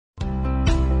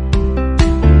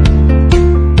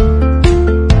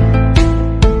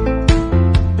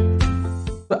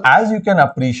So as you can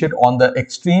appreciate, on the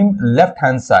extreme left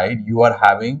hand side, you are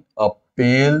having a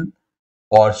pale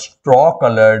or straw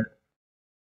colored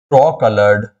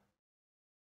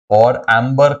or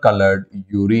amber colored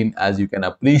urine, as you can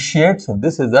appreciate. So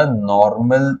this is a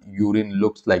normal urine,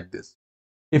 looks like this.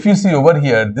 If you see over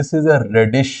here, this is a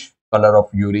reddish color of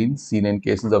urine seen in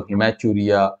cases of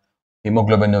hematuria,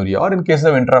 hemoglobinuria, or in cases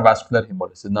of intravascular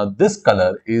hemolysis. Now this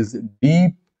color is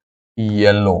deep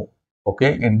yellow,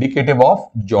 okay, indicative of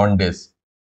jaundice.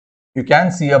 You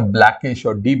can see a blackish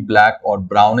or deep black or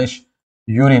brownish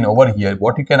urine over here.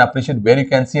 What you can appreciate, where you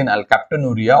can see an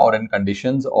alkaptonuria or in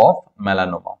conditions of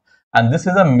melanoma. And this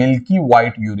is a milky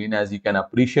white urine, as you can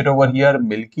appreciate over here,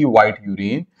 milky white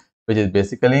urine, which is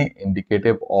basically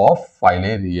indicative of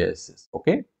filariasis.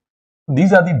 Okay,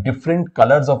 these are the different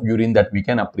colors of urine that we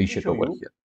can appreciate over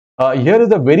here. Here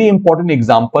is a very important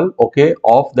example, okay,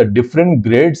 of the different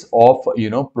grades of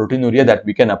proteinuria that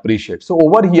we can appreciate. So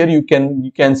over here you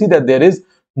can see that there is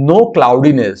no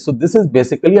cloudiness. So this is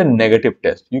basically a negative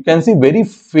test. You can see very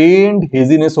faint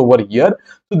haziness over here.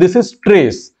 So this is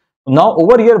trace. Now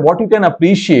over here what you can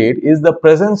appreciate is the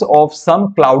presence of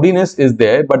some cloudiness is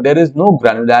there, but there is no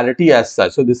granularity as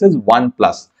such. So this is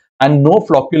 1+, and no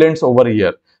flocculants over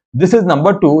here. This is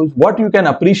number 2. What you can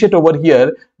appreciate over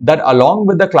here, that along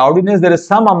with the cloudiness there is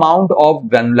some amount of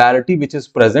granularity which is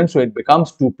present, so it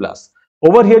becomes 2+.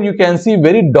 Over here you can see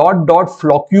very dot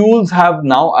floccules have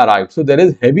now arrived. So there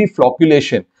is heavy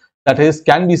flocculation that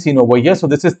can be seen over here. So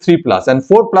this is 3+, and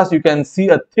 4+, you can see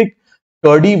a thick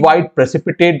curdy white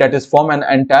precipitate that is formed, and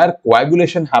entire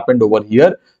coagulation happened over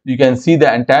here. You can see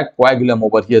the entire coagulum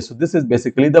over here. So this is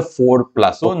basically the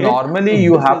 4+. So normally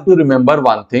you have to remember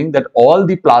one thing, that all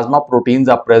the plasma proteins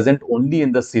are present only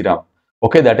in the serum.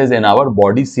 Okay, that is in our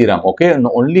body serum. Okay, and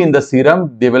only in the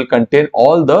serum they will contain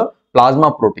all the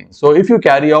plasma proteins. So if you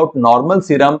carry out normal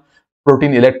serum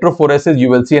protein electrophoresis, you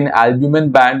will see an albumin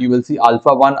band, you will see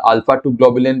alpha-1, alpha-2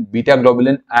 globulin, beta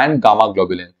globulin, and gamma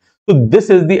globulin. So this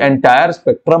is the entire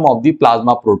spectrum of the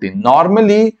plasma protein.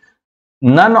 Normally,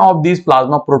 none of these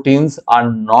plasma proteins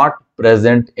are not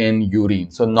present in urine.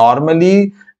 So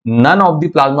normally, none of the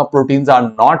plasma proteins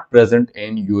are not present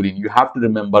in urine. You have to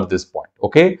remember this point.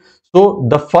 Okay. So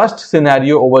the first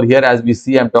scenario over here, as we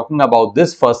see, I'm talking about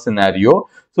this first scenario.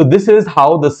 So this is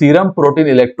how the serum protein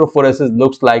electrophoresis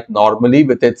looks like normally,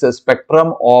 with its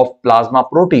spectrum of plasma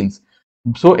proteins.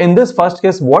 So in this first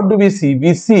case, what do we see?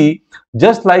 We see,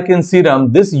 just like in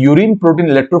serum, this urine protein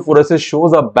electrophoresis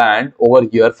shows a band over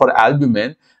here for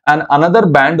albumin, and another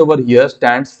band over here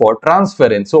stands for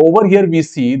transferrin. So over here we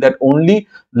see that only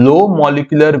low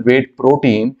molecular weight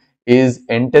protein is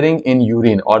entering in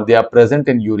urine, or they are present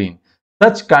in urine.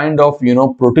 Such kind of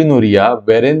proteinuria,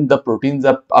 wherein the proteins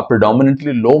are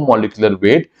predominantly low molecular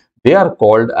weight, they are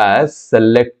called as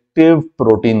selective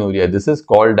proteinuria. This is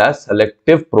called as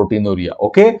selective proteinuria.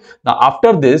 Okay. Now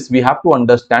after this, we have to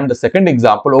understand the second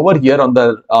example over here on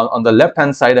the left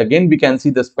hand side. Again, we can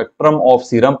see the spectrum of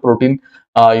serum protein,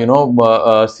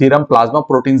 serum plasma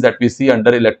proteins that we see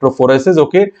under electrophoresis.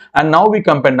 Okay. And now we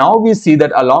compare. Now we see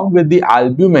that along with the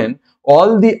albumin,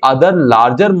 all the other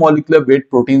larger molecular weight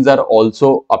proteins are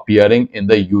also appearing in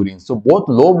the urine. So both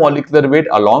low molecular weight,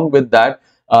 along with that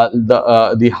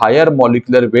the higher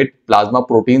molecular weight plasma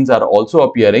proteins are also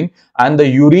appearing, and the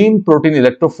urine protein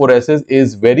electrophoresis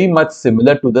is very much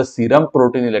similar to the serum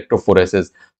protein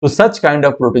electrophoresis. So such kind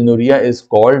of proteinuria is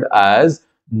called as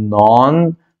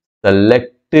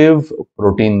non-selective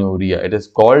proteinuria. It is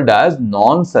called as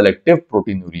non-selective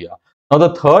proteinuria. Now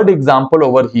the third example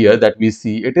over here that we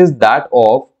see, it is that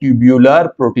of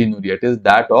tubular proteinuria. It is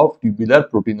that of tubular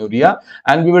proteinuria,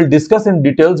 and we will discuss in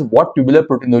details what tubular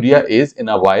proteinuria is in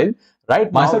a while.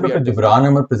 Right now, myself, Dr. Jibran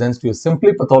Ahmed, presents to you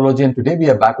Simply Pathology, and today we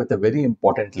are back with a very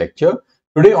important lecture.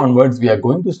 Today onwards, we are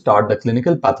going to start the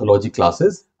clinical pathology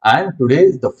classes, and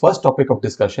today the first topic of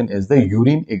discussion is the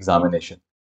urine examination.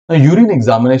 Now, urine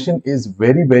examination is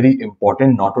very, very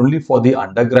important, not only for the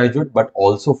undergraduate but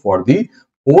also for the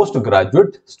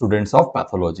postgraduate students of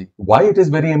pathology. Why it is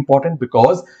very important?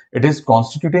 Because it is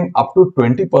constituting up to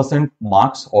 20%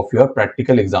 marks of your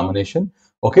practical examination.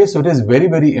 Okay, so it is very,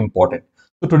 very important.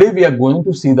 So today we are going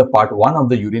to see the part 1 of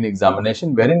the urine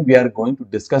examination, wherein we are going to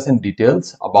discuss in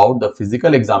details about the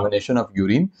physical examination of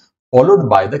urine, followed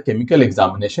by the chemical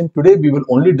examination. Today we will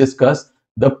only discuss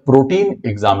the protein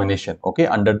examination, okay,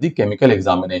 under the chemical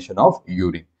examination of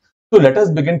urine. So let us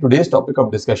begin today's topic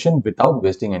of discussion without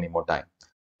wasting any more time.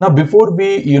 Now, before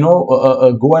we,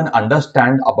 go and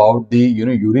understand about the,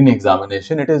 urine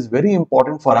examination, it is very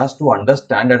important for us to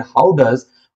understand that how does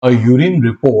a urine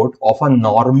report of a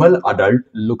normal adult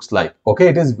looks like. Okay,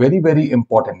 it is very, very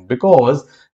important, because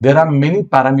there are many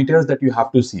parameters that you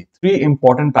have to see. Three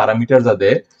important parameters are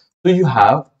there. So you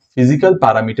have physical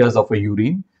parameters of a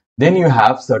urine, then you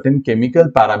have certain chemical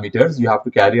parameters, you have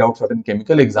to carry out certain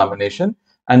chemical examination,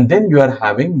 and then you are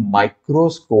having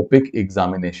microscopic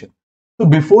examination. So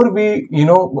before we,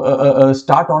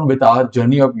 start on with our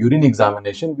journey of urine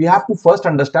examination, we have to first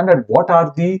understand that what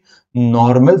are the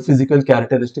normal physical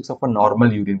characteristics of a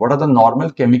normal urine, what are the normal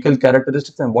chemical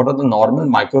characteristics, and what are the normal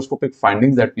microscopic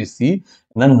findings that we see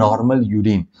in a normal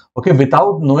urine. Okay,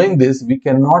 without knowing this, we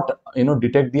cannot,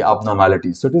 detect the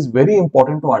abnormalities. So it is very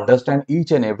important to understand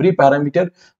each and every parameter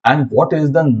and what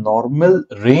is the normal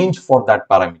range for that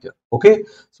parameter. Okay,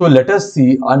 so let us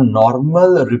see a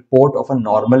normal report of a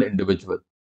normal individual.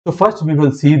 So first we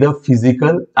will see the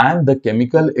physical and the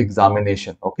chemical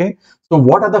examination. Okay, so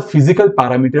what are the physical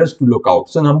parameters to look out?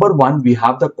 So number one, we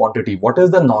have the quantity. What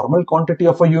is the normal quantity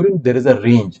of a urine? There is a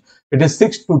range. It is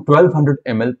 6 to 1200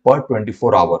 ml per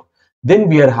 24 hour. Then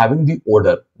we are having the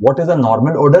odor. What is a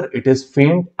normal odor? It is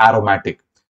faint aromatic.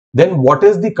 Then what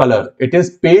is the color? It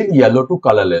is pale yellow to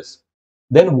colorless.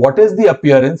 Then what is the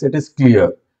appearance? It is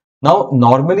clear. Now,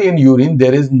 normally in urine,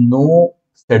 there is no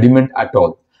sediment at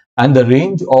all. And the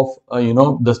range of,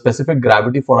 the specific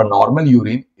gravity for a normal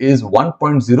urine is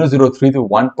 1.003 to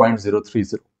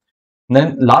 1.030.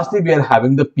 Then lastly, we are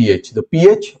having the pH. The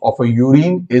pH of a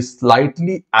urine is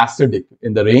slightly acidic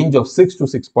in the range of 6 to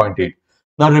 6.8.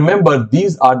 Now remember,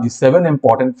 these are the 7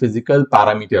 important physical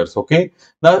parameters. Okay.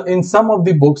 Now in some of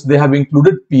the books, they have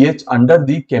included pH under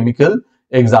the chemical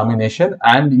examination,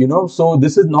 and so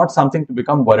this is not something to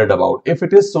become worried about. If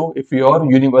it is so, if your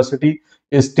university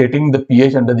is stating the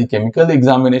pH under the chemical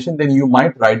examination, then you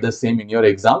might write the same in your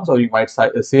exams, or you might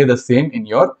say the same in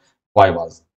your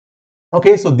vivas.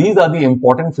 Okay, so these are the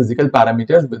important physical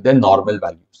parameters with their normal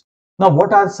values. Now,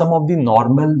 what are some of the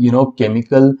normal,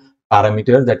 chemical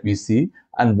parameters that we see,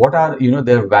 and what are,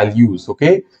 their values?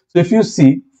 Okay, so if you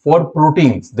see for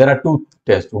proteins, there are two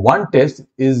tests. One test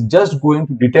is just going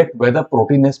to detect whether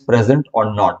protein is present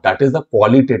or not. That is the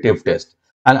qualitative test.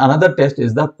 And another test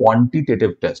is the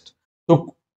quantitative test.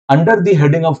 So under the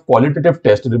heading of qualitative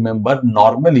test, remember,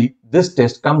 normally this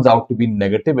test comes out to be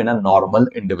negative in a normal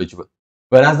individual.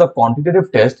 Whereas the quantitative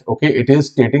test, okay, it is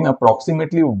stating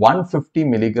approximately 150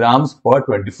 milligrams per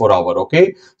 24 hour.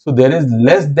 Okay, so there is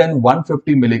less than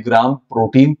 150 milligram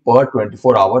protein per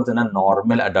 24 hours in a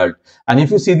normal adult. And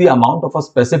if you see the amount of a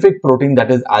specific protein,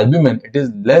 that is albumin, it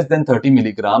is less than 30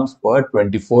 milligrams per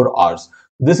 24 hours.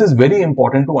 This is very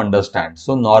important to understand.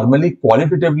 So normally,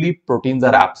 qualitatively, proteins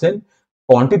are absent.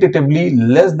 Quantitatively,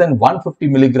 less than 150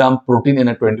 milligram protein in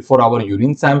a 24-hour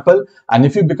urine sample. And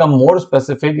if you become more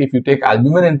specific, if you take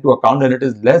albumin into account, then it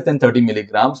is less than 30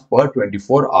 milligrams per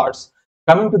 24 hours.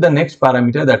 Coming to the next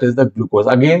parameter, that is the glucose.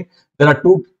 Again, there are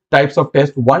two types of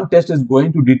tests. One test is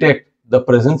going to detect the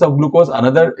presence of glucose.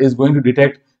 Another is going to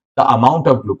detect the amount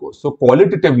of glucose. So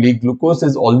qualitatively, glucose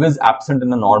is always absent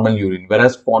in a normal urine,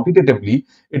 whereas quantitatively,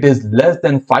 it is less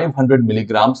than 500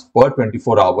 milligrams per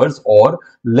 24 hours or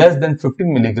less than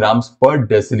 15 milligrams per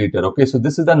deciliter. Okay, so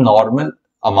this is the normal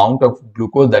amount of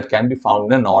glucose that can be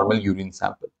found in a normal urine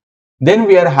sample. Then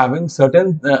we are having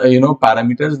certain,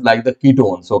 parameters like the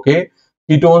ketones. Okay,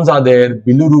 ketones are there,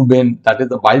 bilirubin, that is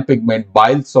the bile pigment,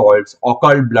 bile salts,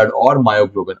 occult blood, or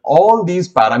myoglobin. All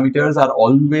these parameters are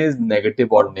always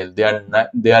negative or nil.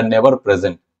 They are never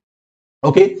present.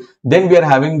 Okay, then we are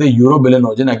having the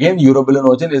urobilinogen. Again,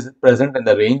 urobilinogen is present in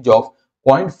the range of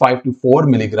 0.5 to 4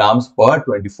 milligrams per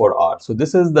 24 hours. So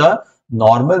this is the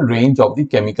normal range of the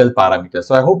chemical parameters.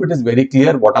 So I hope it is very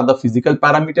clear what are the physical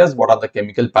parameters, what are the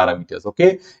chemical parameters.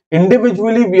 Okay,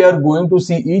 individually we are going to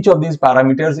see each of these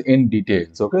parameters in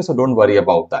details. Okay, so don't worry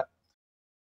about that.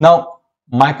 Now,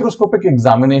 microscopic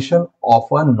examination of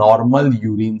a normal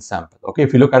urine sample. Okay,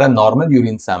 if you look at a normal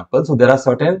urine sample, so there are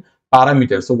certain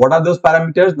parameters. So what are those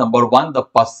parameters? Number one, the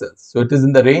pus cells. So it is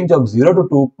in the range of 0 to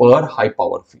 2 per high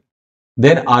power field.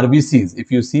 Then RBCs,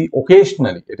 if you see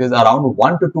occasionally, it is around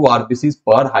 1 to 2 RBCs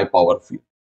per high power field.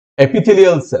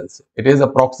 Epithelial cells, it is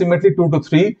approximately 2 to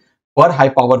 3 per high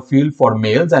power field for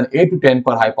males and 8 to 10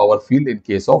 per high power field in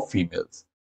case of females.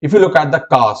 If you look at the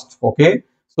cast, okay,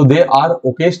 so they are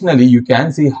occasionally, you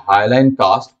can see hyaline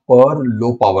cast per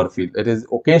low power field. It is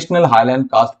occasional hyaline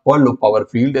cast per low power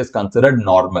field is considered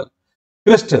normal.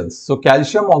 Crystals. So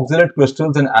calcium oxalate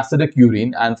crystals in acidic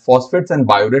urine and phosphates and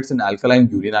biorates in alkaline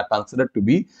urine are considered to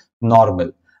be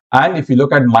normal. And if you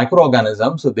look at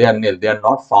microorganisms, so they are nil. They are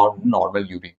not found in normal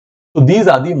urine. So these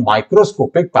are the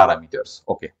microscopic parameters.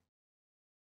 Okay.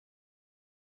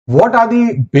 What are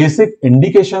the basic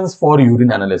indications for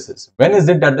urine analysis? When is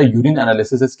it that the urine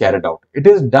analysis is carried out? It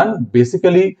is done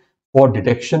basically for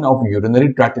detection of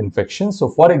urinary tract infections. So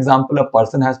for example, a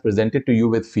person has presented to you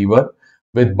with fever,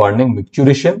 with burning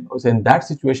micturition. So in that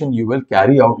situation, you will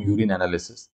carry out urine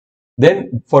analysis.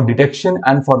 Then for detection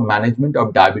and for management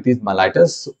of diabetes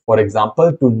mellitus, for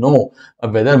example, to know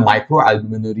whether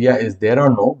microalbuminuria is there or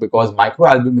no, because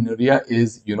microalbuminuria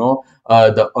is,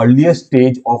 the earliest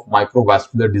stage of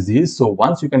microvascular disease. So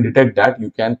once you can detect that,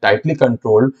 you can tightly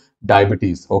control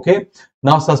diabetes. Okay.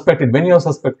 Now suspected, when you are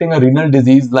suspecting a renal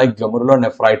disease like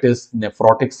glomerulonephritis,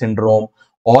 nephrotic syndrome,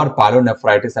 or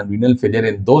pyelonephritis and renal failure,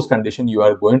 in those conditions, you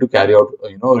are going to carry out,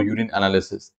 urine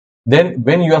analysis. Then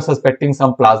when you are suspecting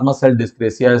some plasma cell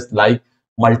dyscrasias like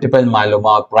multiple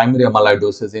myeloma, primary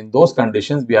amyloidosis, in those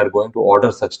conditions, we are going to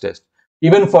order such tests.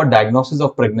 Even for diagnosis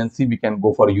of pregnancy, we can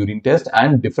go for urine test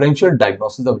and differential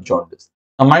diagnosis of jaundice.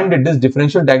 Now mind that this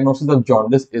differential diagnosis of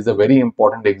jaundice is a very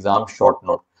important exam short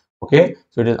note. Okay,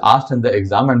 so it is asked in the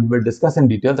exam and we will discuss in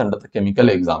details under the chemical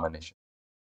examination.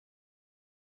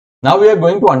 Now we are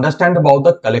going to understand about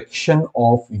the collection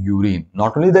of urine.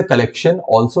 Not only the collection,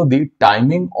 also the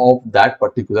timing of that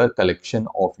particular collection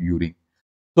of urine.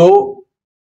 So,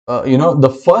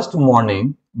 the first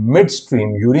morning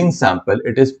midstream urine sample,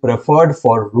 it is preferred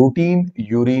for routine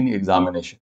urine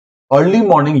examination. Early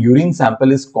morning urine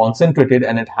sample is concentrated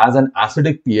and it has an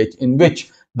acidic pH in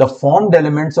which the formed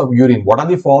elements of urine, what are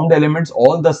the formed elements?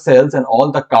 All the cells and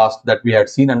all the cast that we had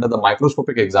seen under the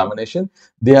microscopic examination,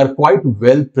 they are quite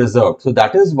well preserved. So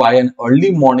that is why an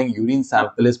early morning urine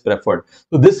sample is preferred.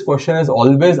 So this question is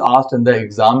always asked in the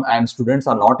exam and students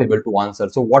are not able to answer.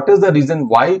 So what is the reason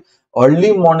why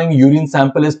early morning urine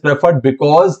sample is preferred?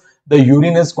 Because the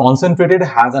urine is concentrated,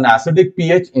 has an acidic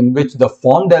pH in which the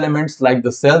formed elements like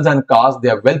the cells and cast, they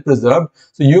are well preserved.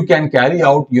 So you can carry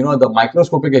out, the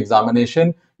microscopic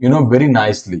examination, very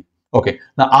nicely. Okay.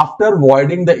 Now, after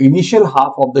voiding the initial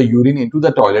half of the urine into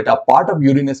the toilet, a part of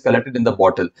urine is collected in the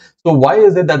bottle. So why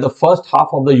is it that the first half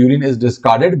of the urine is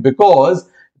discarded? Because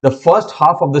the first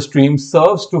half of the stream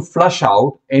serves to flush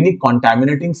out any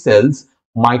contaminating cells,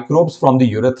 microbes from the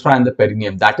urethra and the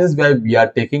perineum. That is where we are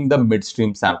taking the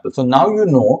midstream sample. So now you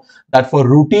know that for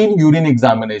routine urine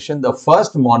examination, the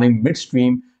first morning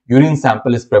midstream urine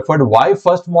sample is preferred. Why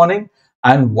first morning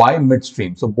and why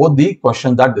midstream? So both the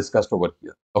questions are discussed over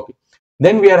here. Okay.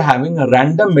 Then we are having a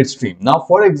random midstream. Now,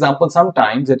 for example,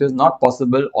 sometimes it is not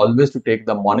possible always to take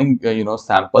the morning,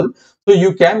 sample. So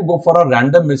you can go for a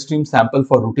random midstream sample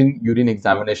for routine urine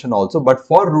examination also. But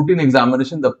for routine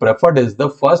examination, the preferred is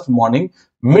the first morning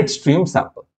midstream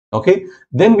sample. Okay.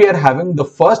 Then we are having the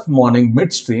first morning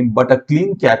midstream, but a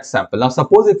clean catch sample. Now,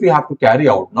 suppose if you have to carry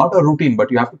out, not a routine, but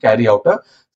you have to carry out a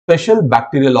special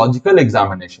bacteriological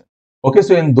examination. Okay,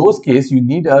 so in those cases, you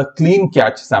need a clean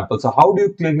catch sample. So how do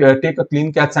you take a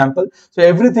clean catch sample? So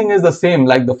everything is the same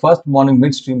like the first morning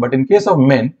midstream, but in case of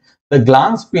men, the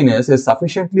glans penis is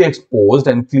sufficiently exposed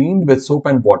and cleaned with soap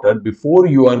and water before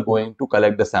you are going to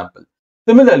collect the sample.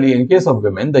 Similarly, in case of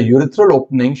women, the urethral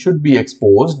opening should be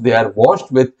exposed. They are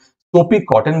washed with soapy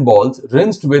cotton balls,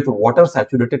 rinsed with water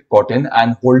saturated cotton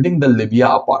and holding the labia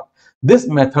apart. This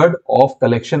method of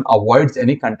collection avoids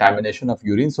any contamination of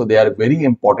urine, so they are very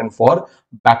important for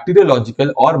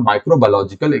bacteriological or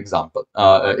microbiological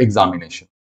examination.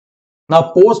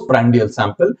 Now, postprandial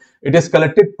sample, it is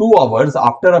collected 2 hours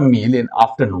after a meal in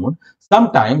afternoon.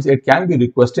 Sometimes it can be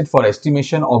requested for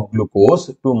estimation of glucose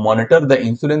to monitor the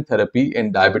insulin therapy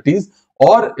in diabetes,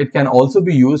 or it can also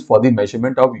be used for the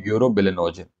measurement of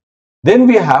urobilinogen. Then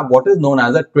we have what is known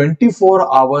as a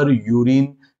 24-hour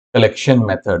urine collection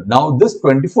method. Now, this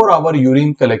 24-hour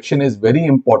urine collection is very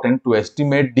important to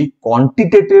estimate the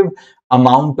quantitative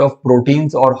amount of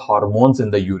proteins or hormones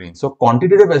in the urine. So,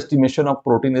 quantitative estimation of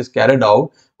protein is carried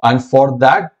out, and for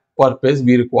that purpose,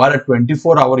 we require a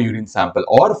 24-hour urine sample.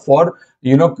 Or for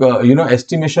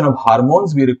estimation of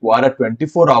hormones, we require a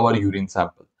 24-hour urine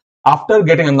sample. After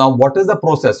getting, now what is the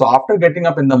process? So, after getting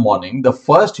up in the morning, the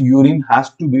first urine has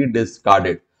to be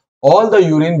discarded. All the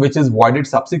urine which is voided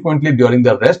subsequently during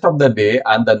the rest of the day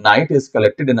and the night is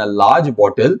collected in a large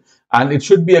bottle, and it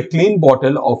should be a clean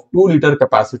bottle of 2-liter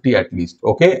capacity at least.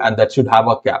 Okay, and that should have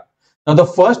a cap. Now, the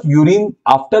first urine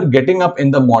after getting up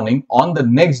in the morning on the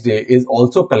next day is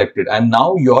also collected, and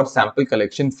now your sample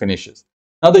collection finishes.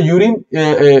 Now, the urine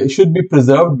should be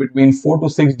preserved between 4 to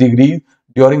 6 degrees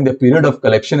during the period of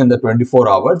collection in the 24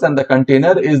 hours, and the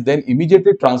container is then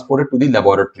immediately transported to the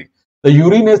laboratory. The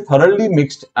urine is thoroughly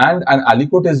mixed and an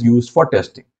aliquot is used for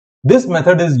testing. This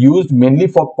method is used mainly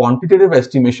for quantitative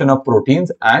estimation of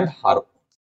proteins and hormones.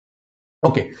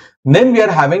 Okay, then we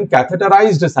are having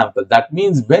catheterized sample. That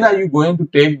means when are you going to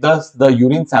take the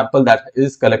urine sample that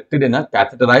is collected in a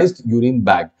catheterized urine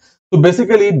bag? So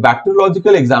basically,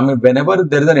 bacteriological exam, whenever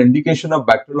there is an indication of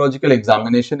bacteriological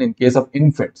examination in case of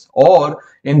infants, or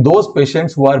in those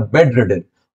patients who are bedridden,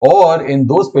 or in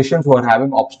those patients who are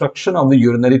having obstruction of the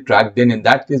urinary tract, then in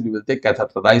that case we will take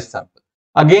catheterized sample.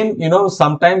 Again,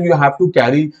 sometimes you have to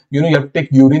carry, you have to take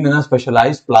urine in a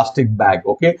specialized plastic bag.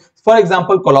 Okay, for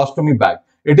example, colostomy bag.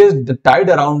 It is tied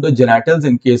around the genitals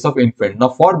in case of infant. Now,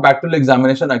 for bacterial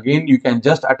examination, again, you can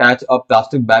just attach a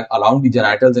plastic bag around the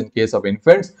genitals in case of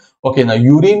infants. Okay, now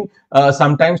urine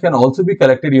sometimes can also be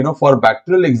collected, for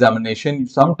bacterial examination.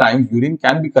 Sometimes urine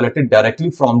can be collected directly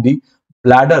from the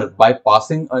bladder by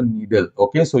passing a needle.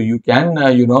 Okay, so you can,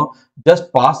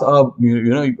 just pass a,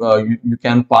 you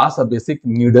can pass a basic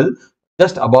needle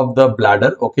just above the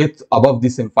bladder, okay, above the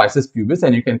symphysis pubis,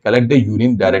 and you can collect the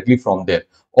urine directly from there.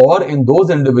 Or in those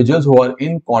individuals who are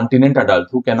incontinent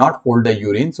adults who cannot hold the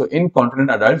urine, so incontinent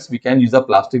adults, we can use a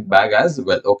plastic bag as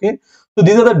well. Okay, so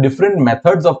these are the different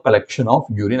methods of collection of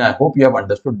urine. I hope you have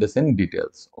understood this in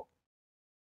details.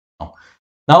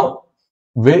 Now,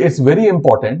 it's very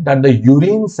important that the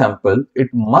urine sample, it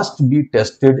must be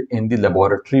tested in the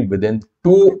laboratory within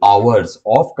 2 hours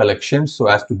of collection so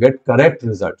as to get correct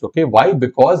results. Okay, why?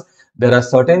 Because there are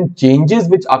certain changes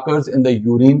which occurs in the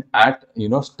urine at,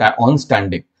 on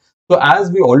standing. So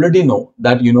as we already know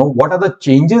that, what are the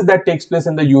changes that takes place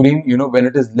in the urine, when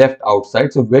it is left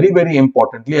outside. So very, very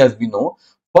importantly, as we know,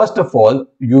 first of all,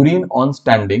 urine on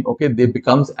standing, okay, they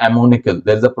becomes ammoniacal.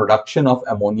 There is a production of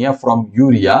ammonia from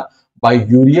urea by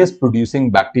urease producing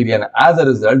bacteria, and as a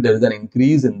result, there is an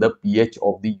increase in the pH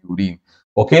of the urine.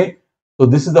 Okay, so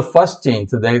this is the first change.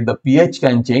 So the pH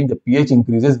can change. The pH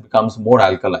increases, becomes more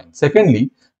alkaline. Secondly,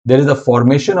 there is a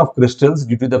formation of crystals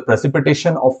due to the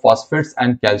precipitation of phosphates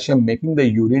and calcium, making the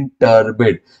urine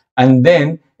turbid. And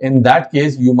then in that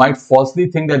case, you might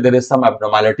falsely think that there is some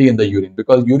abnormality in the urine,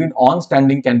 because urine on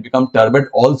standing can become turbid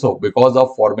also because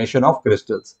of formation of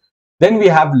crystals. Then we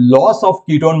have loss of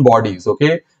ketone bodies.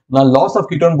 Okay, now loss of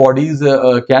ketone bodies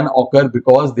can occur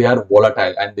because they are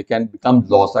volatile and they can become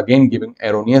lost, again giving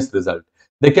erroneous result.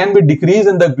 There can be decrease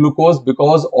in the glucose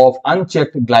because of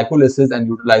unchecked glycolysis and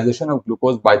utilization of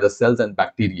glucose by the cells and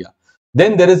bacteria.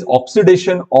 Then there is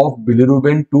oxidation of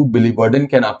bilirubin to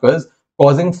biliverdin can occur,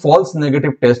 causing false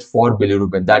negative test for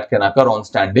bilirubin. That can occur on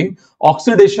standing.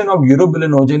 Oxidation of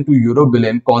urobilinogen to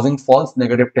urobilin, causing false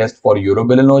negative test for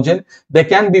urobilinogen. There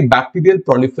can be bacterial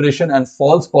proliferation and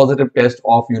false positive test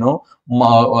of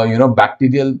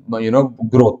bacterial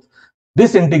growth.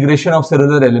 This integration of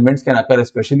cellular elements can occur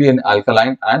especially in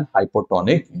alkaline and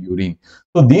hypotonic urine.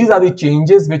 So these are the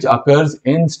changes which occurs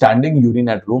in standing urine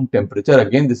at room temperature.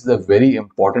 Again, this is a very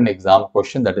important exam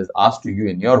question that is asked to you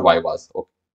in your vivas. Okay.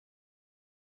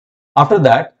 After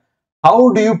that,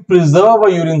 how do you preserve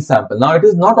a urine sample? Now, it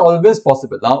is not always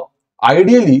possible. Now,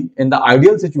 ideally, in the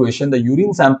ideal situation, the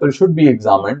urine sample should be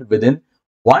examined within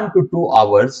 1 to 2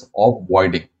 hours of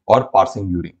voiding or parsing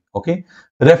urine. Okay,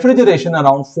 refrigeration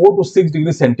around 4 to 6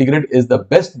 degrees centigrade is the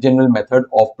best general method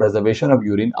of preservation of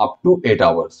urine up to 8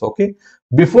 hours. Okay,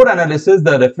 before analysis,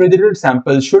 the refrigerated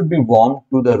sample should be warmed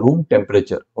to the room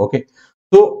temperature. Okay,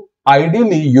 so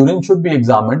ideally urine should be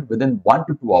examined within 1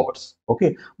 to 2 hours.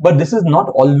 Okay, but this is not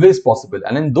always possible,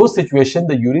 and in those situations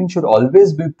the urine should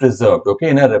always be preserved, okay,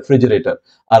 in a refrigerator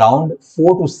around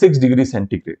 4 to 6 degrees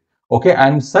centigrade. Okay,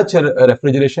 and such a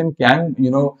refrigeration can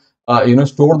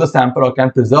store the sample or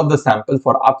can preserve the sample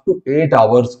for up to 8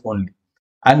 hours only.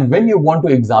 And when you want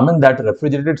to examine that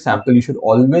refrigerated sample, you should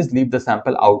always leave the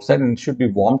sample outside and it should be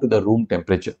warm to the room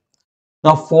temperature.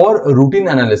 Now, for routine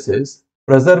analysis,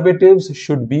 preservatives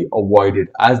should be avoided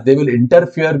as they will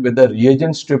interfere with the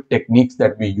reagent strip techniques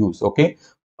that we use, okay,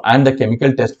 and the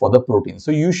chemical test for the protein.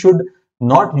 So you should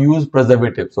not use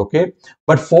preservatives, okay.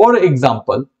 But for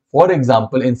example,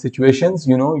 in situations,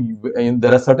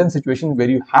 there are certain situations where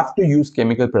you have to use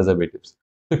chemical preservatives.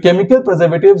 So chemical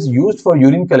preservatives used for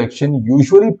urine collection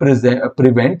usually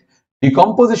prevent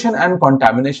decomposition and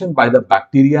contamination by the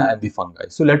bacteria and the fungi.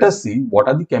 So let us see what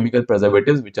are the chemical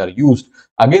preservatives which are used.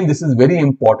 Again, this is very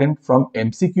important from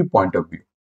MCQ point of view.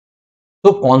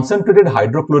 So concentrated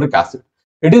hydrochloric acid.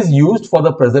 It is used for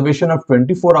the preservation of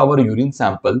 24-hour urine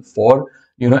sample for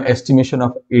estimation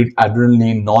of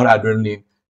adrenaline, noradrenaline,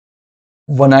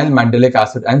 vinyl mandelic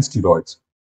acid and steroids.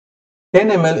 10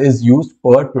 ml is used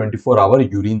per 24-hour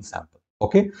urine sample.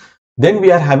 Okay. Then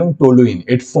we are having toluene.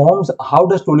 It forms, how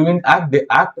does toluene act? They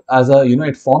act as a,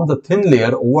 it forms a thin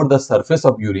layer over the surface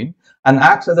of urine and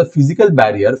acts as a physical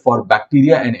barrier for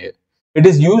bacteria and air. It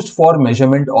is used for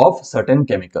measurement of certain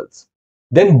chemicals.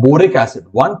 Then boric acid.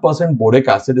 1% boric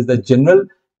acid is the general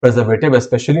preservative,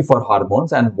 especially for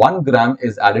hormones, and 1 gram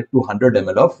is added to 100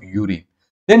 ml of urine.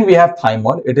 Then we have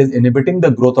thymol. It is inhibiting the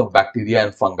growth of bacteria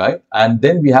and fungi. And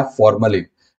then we have formalin.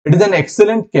 It is an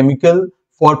excellent chemical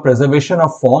for preservation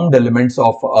of formed elements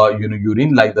of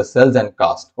urine, like the cells and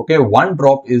cast. Okay, one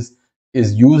drop is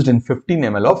used in 15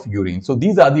 ml of urine. So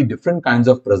these are the different kinds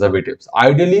of preservatives.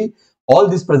 Ideally, all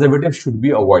these preservatives should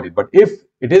be avoided, but if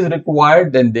it is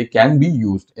required, then they can be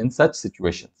used in such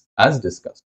situations as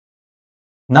discussed.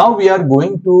 Now we are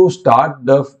going to start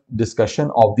the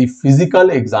discussion of the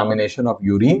physical examination of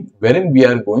urine, wherein we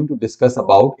are going to discuss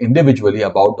about individually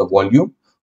about the volume,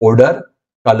 odor,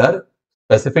 color,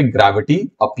 specific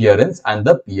gravity, appearance, and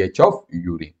the pH of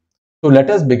urine. So let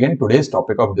us begin today's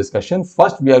topic of discussion.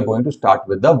 First, we are going to start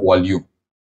with the volume.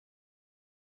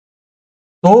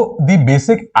 So the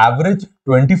basic average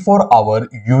 24-hour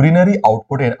urinary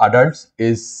output in adults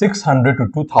is 600 to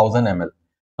 2000 ml.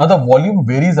 Now the volume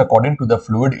varies according to the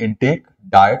fluid intake,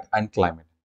 diet and climate.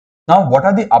 Now what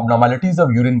are the abnormalities of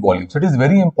urine volume? So it is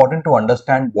very important to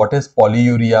understand what is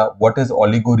polyuria, what is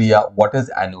oliguria, what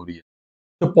is anuria.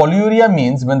 So polyuria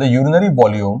means when the urinary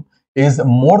volume is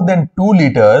more than 2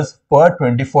 liters per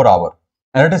 24 hour,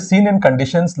 and it is seen in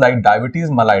conditions like diabetes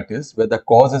mellitus, where the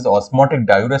cause is osmotic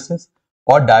diuresis,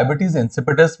 or diabetes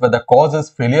insipidus, where the cause is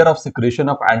failure of secretion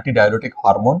of antidiuretic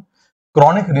hormone,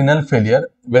 chronic renal failure,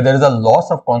 where there is a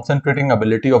loss of concentrating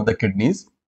ability of the kidneys,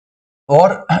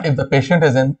 or if the patient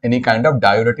is in any kind of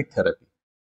diuretic therapy.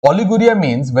 Oliguria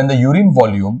means when the urine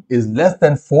volume is less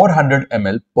than 400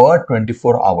 ml per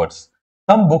 24 hours.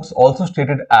 Some books also state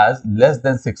it as less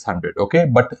than 600, okay,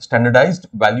 but standardized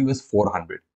value is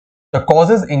 400. The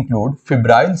causes include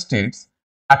febrile states,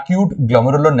 acute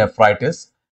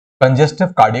glomerulonephritis,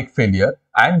 congestive cardiac failure,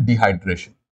 and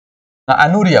dehydration. Now,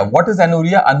 anuria. What is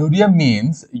anuria? Anuria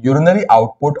means urinary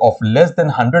output of less than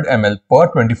 100 ml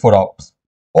per 24 hours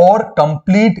or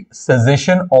complete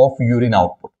cessation of urine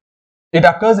output. It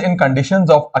occurs in conditions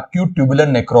of acute tubular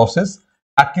necrosis,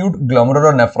 acute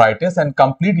glomerulonephritis, and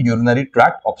complete urinary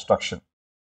tract obstruction.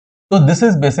 So this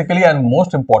is basically and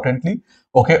most importantly,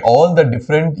 okay, all the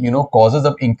different causes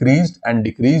of increased and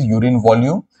decreased urine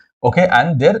volume, okay,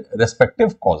 and their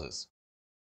respective causes.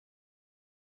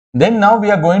 Then now we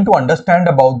are going to understand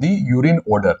about the urine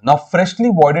odor. Now freshly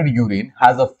voided urine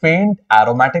has a faint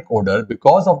aromatic odor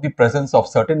because of the presence of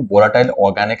certain volatile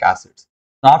organic acids.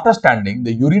 Now after standing,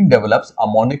 the urine develops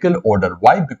ammoniacal odor.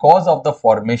 Why? Because of the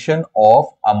formation of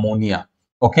ammonia,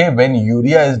 okay, when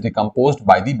urea is decomposed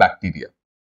by the bacteria.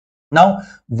 Now,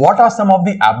 what are some of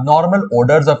the abnormal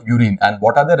odors of urine and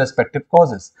what are the respective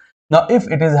causes? Now,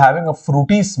 if it is having a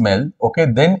fruity smell, okay,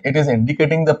 then it is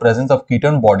indicating the presence of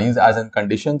ketone bodies as in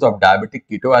conditions of diabetic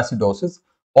ketoacidosis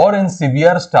or in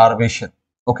severe starvation,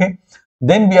 okay.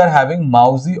 Then we are having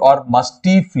mousy or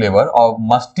musty flavor or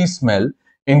musty smell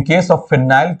in case of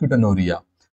phenylketonuria.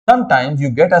 Sometimes you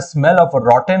get a smell of a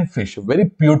rotten fish, very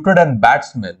putrid and bad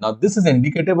smell. Now, this is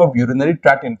indicative of urinary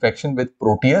tract infection with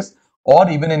Proteus, or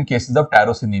even in cases of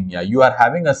tyrosinemia, you are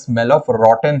having a smell of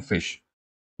rotten fish.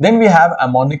 Then we have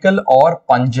ammoniacal or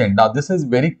pungent. Now this is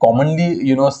very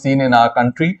commonly seen in our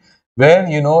country, where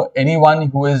anyone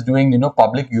who is doing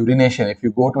public urination, if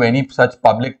you go to any such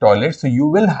public toilet, so you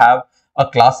will have a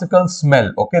classical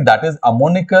smell, okay, that is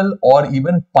ammoniacal or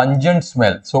even pungent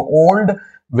smell. So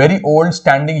very old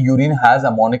standing urine has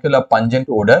ammoniacal or pungent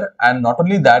odor, and not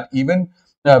only that, even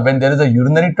when there is a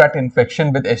urinary tract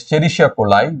infection with Escherichia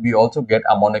coli, we also get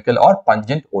ammoniacal or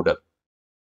pungent odor.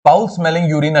 Foul smelling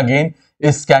urine again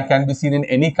can be seen in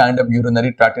any kind of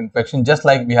urinary tract infection, just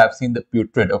like we have seen the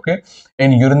putrid, okay.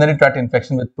 In urinary tract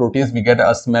infection with Proteus, we get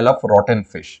a smell of rotten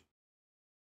fish.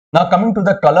 Now coming to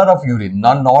the color of urine.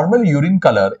 Now normal urine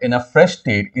color in a fresh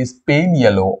state is pale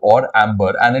yellow or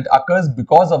amber, and it occurs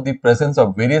because of the presence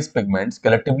of various pigments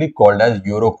collectively called as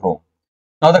urochrome.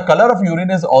 Now, the color of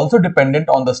urine is also dependent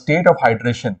on the state of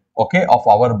hydration, okay, of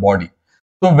our body.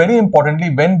 So, very importantly,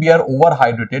 when we are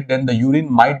overhydrated, then the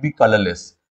urine might be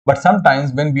colorless. But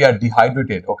sometimes when we are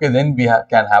dehydrated, okay, then we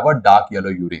can have a dark yellow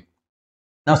urine.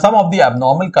 Now, some of the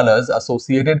abnormal colors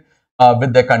associated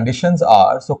with the conditions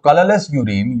are, so colorless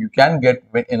urine you can get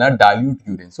in a dilute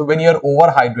urine. So, when you are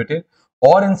overhydrated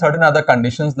or in certain other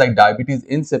conditions like diabetes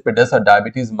insipidus or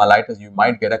diabetes mellitus, you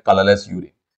might get a colorless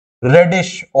urine.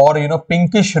 Reddish or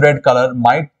pinkish red color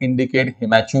might indicate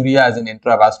hematuria as in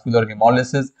intravascular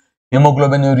hemolysis,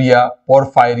 hemoglobinuria,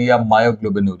 porphyria,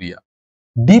 myoglobinuria.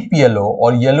 Deep yellow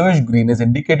or yellowish green is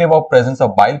indicative of presence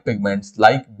of bile pigments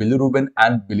like bilirubin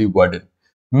and biliverdin.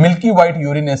 Milky white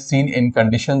urine is seen in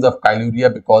conditions of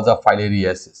chyluria because of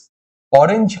filariasis.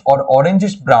 Orange or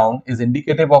orangish brown is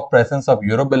indicative of presence of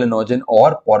urobilinogen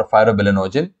or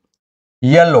porphyrobilinogen.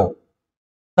 Yellow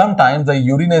Sometimes the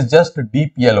urine is just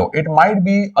deep yellow. It might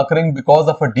be occurring because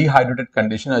of a dehydrated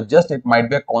condition, or just it might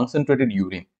be a concentrated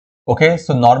urine. Okay,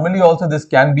 so normally also this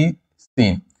can be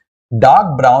seen.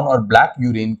 Dark brown or black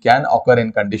urine can occur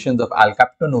in conditions of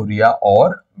alkaptonuria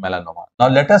or melanoma. Now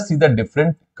let us see the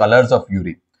different colors of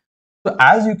urine. So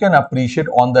as you can appreciate,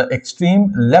 on the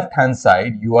extreme left hand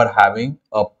side, you are having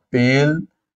a pale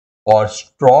or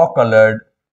straw colored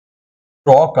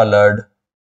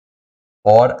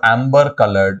or amber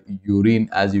colored urine,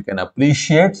 as you can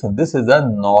appreciate. So this is a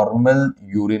normal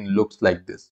urine, looks like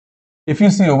this. If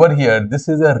you see over here, this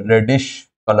is a reddish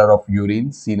color of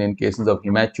urine seen in cases of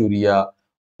hematuria,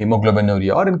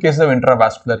 hemoglobinuria, or in cases of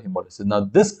intravascular hemolysis. Now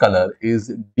this color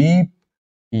is deep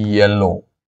yellow,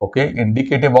 okay,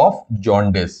 indicative of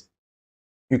jaundice.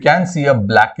 You can see a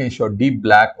blackish or deep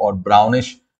black or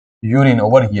brownish urine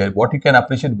over here. What you can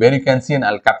appreciate, where you can see an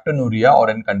alkaptonuria or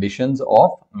in conditions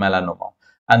of melanoma.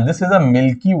 And this is a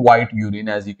milky white urine,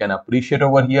 as you can appreciate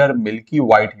over here, milky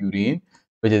white urine,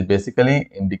 which is basically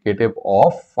indicative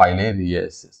of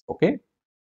filariasis. Okay,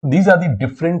 these are the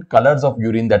different colors of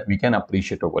urine that we can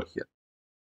appreciate over here.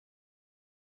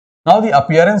 Now the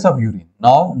appearance of urine.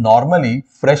 Now normally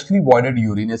freshly voided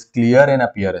urine is clear in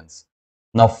appearance.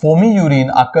 Now foamy urine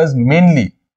occurs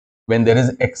mainly when there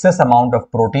is excess amount of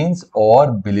proteins or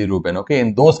bilirubin, okay,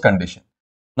 in those conditions.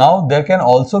 Now there can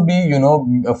also be,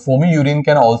 foamy urine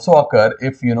can also occur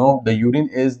if, the urine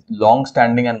is long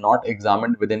standing and not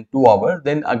examined within 2 hours.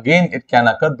 Then again it can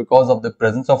occur because of the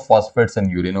presence of phosphates in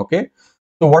urine, okay.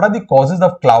 So what are the causes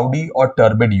of cloudy or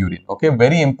turbid urine? Okay,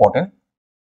 very important.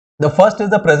 The first is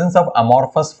the presence of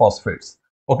amorphous phosphates.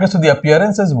 Okay, so the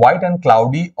appearance is white and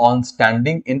cloudy on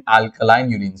standing in alkaline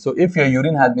urine. So if your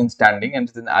urine has been standing and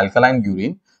it's in alkaline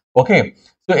urine, okay,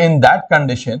 so in that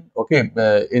condition, okay,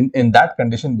 in that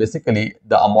condition, basically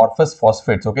the amorphous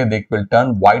phosphates, okay, they will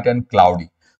turn white and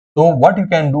cloudy. So what you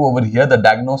can do over here, the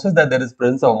diagnosis that there is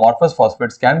presence of amorphous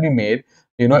phosphates can be made.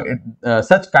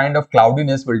 Such kind of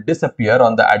cloudiness will disappear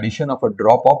on the addition of a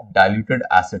drop of diluted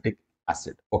acetic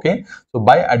acid. Okay, so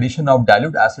by addition of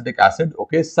dilute acetic acid,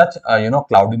 okay, such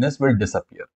cloudiness will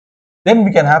disappear. Then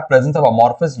we can have presence of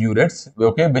amorphous urites,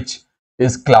 okay, which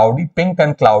is cloudy, pink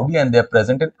and cloudy, and they are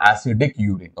present in acidic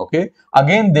urine. Okay,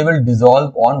 again they will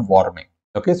dissolve on warming.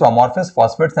 Okay, so amorphous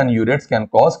phosphates and urites can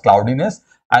cause cloudiness,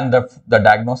 and the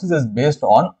diagnosis is based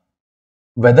on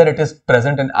whether it is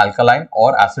present in alkaline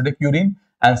or acidic urine.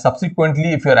 And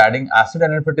subsequently, if you are adding acid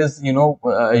and if it is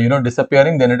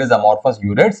disappearing, then it is amorphous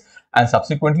urites. And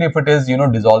subsequently, if it is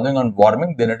dissolving on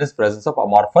warming, then it is presence of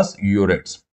amorphous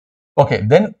urites. Okay,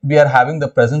 then we are having the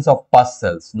presence of pus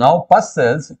cells. Now pus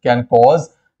cells can cause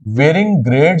varying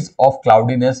grades of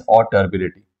cloudiness or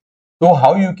turbidity. So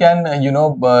how you can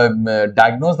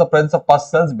diagnose the presence of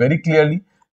pus cells? Very clearly,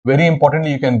 very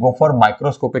importantly, you can go for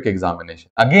microscopic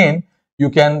examination. Again, you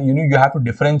have to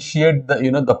differentiate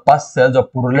the pus cells or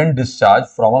purulent discharge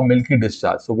from a milky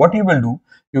discharge. So what you will do,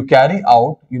 you carry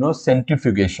out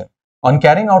centrifugation. On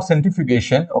carrying out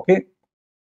centrifugation, okay,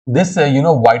 this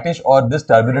whitish or this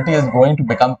turbidity is going to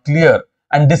become clear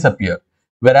and disappear,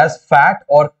 whereas fat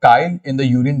or chyle in the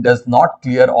urine does not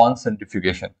clear on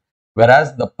centrifugation,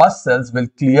 whereas the pus cells will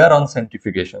clear on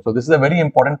centrifugation. So this is a very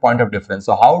important point of difference.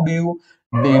 So how do you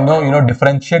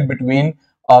differentiate between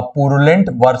a purulent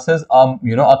versus a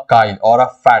chyle or a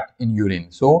fat in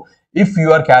urine? So if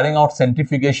you are carrying out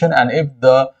centrifugation and if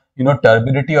the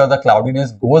turbidity or the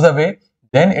cloudiness goes away,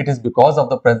 then it is because of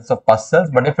the presence of pus cells.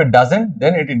 But if it doesn't,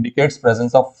 then it indicates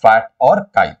presence of fat or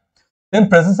chyle. Then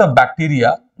presence of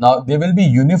bacteria. Now they will be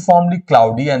uniformly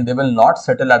cloudy and they will not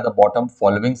settle at the bottom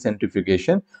following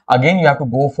centrifugation. Again, you have to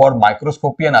go for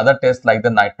microscopy and other tests like the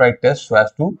nitrite test so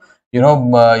as to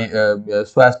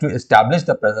establish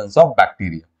the presence of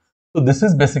bacteria. So this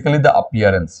is basically the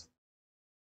appearance.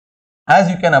 As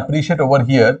you can appreciate over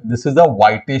here, this is a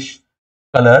whitish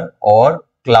color or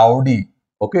cloudy,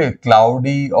 okay,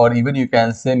 cloudy, or even you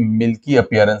can say milky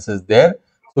appearance is there.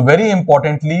 So very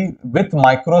importantly, with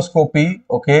microscopy,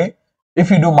 okay,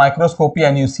 if you do microscopy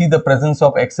and you see the presence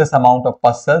of excess amount of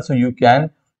pus cells, so you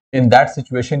can, in that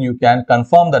situation, you can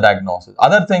confirm the diagnosis.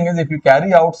 Other thing is, if you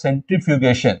carry out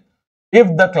centrifugation, if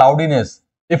the cloudiness,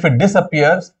 if it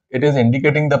disappears, it is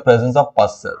indicating the presence of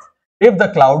pus cells. If the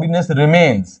cloudiness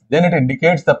remains, then it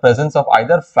indicates the presence of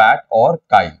either fat or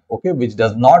chyle, okay, which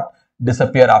does not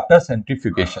disappear after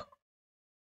centrifugation.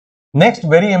 Next,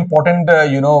 very important,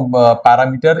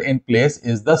 parameter in place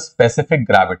is the specific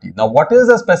gravity. Now, what is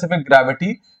the specific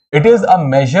gravity? It is a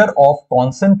measure of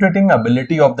concentrating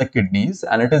ability of the kidneys,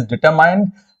 and it is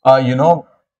determined,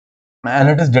 and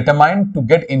it is determined to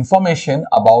get information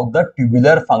about the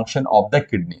tubular function of the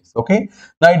kidneys. Okay,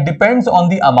 now it depends on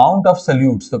the amount of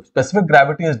solute. So specific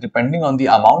gravity is depending on the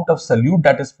amount of solute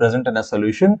that is present in a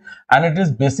solution, and it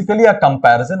is basically a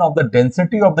comparison of the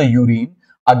density of the urine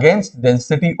against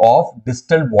density of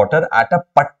distilled water at a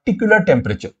particular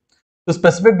temperature. The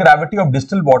specific gravity of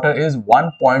distilled water is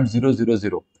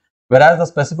 1.000, whereas the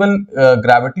specific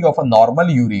gravity of a normal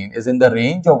urine is in the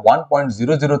range of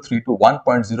 1.003 to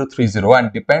 1.030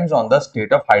 and depends on the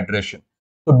state of hydration.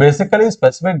 So basically,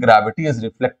 specific gravity is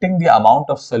reflecting the amount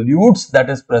of solutes that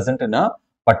is present in a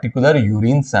particular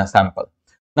urine sample.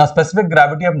 Now, specific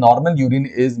gravity of normal urine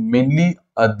is mainly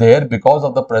there because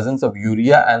of the presence of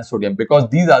urea and sodium, because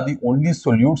these are the only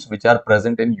solutes which are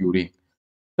present in urine.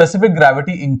 Specific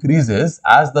gravity increases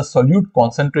as the solute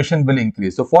concentration will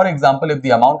increase. So, for example, if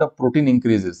the amount of protein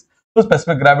increases, so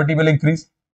specific gravity will increase.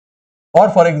 Or,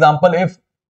 for example, if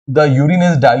the urine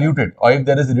is diluted or if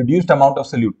there is a reduced amount of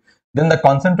solute, then the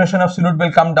concentration of solute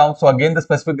will come down. So, again, the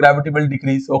specific gravity will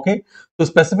decrease. Okay. So,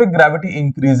 specific gravity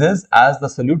increases as the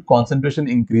solute concentration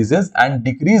increases and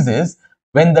decreases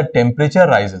when the temperature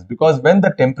rises, because when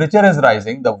the temperature is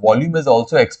rising, the volume is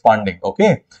also expanding.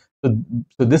 Okay. So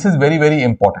this is very, very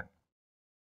important.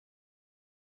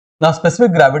 Now,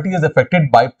 specific gravity is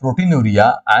affected by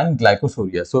proteinuria and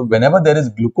glycosuria. So, whenever there is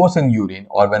glucose in urine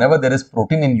or whenever there is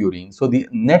protein in urine, so the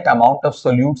net amount of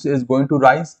solutes is going to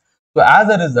rise. So, as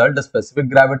a result, the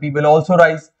specific gravity will also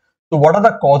rise. So, what are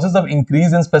the causes of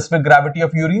increase in specific gravity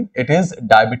of urine? It is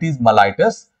diabetes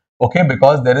mellitus. Okay,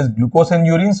 because there is glucose in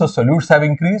urine, so solutes have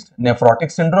increased.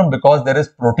 Nephrotic syndrome, because there is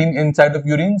protein inside of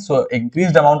urine, so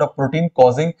increased amount of protein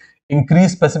causing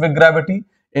increased specific gravity.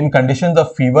 In conditions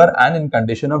of fever and in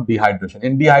condition of dehydration.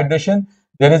 In dehydration,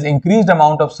 there is increased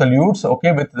amount of solutes.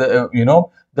 Okay, with the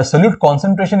the solute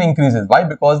concentration increases. Why?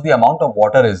 Because the amount of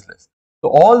water is less. So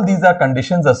all these are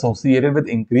conditions associated with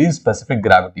increased specific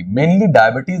gravity, mainly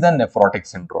diabetes and nephrotic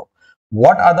syndrome.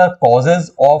 What are the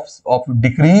causes of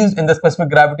decrease in the specific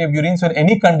gravity of urine? So in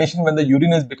any condition when the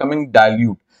urine is becoming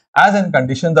dilute, as in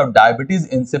conditions of diabetes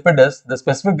insipidus, the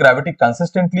specific gravity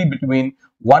consistently between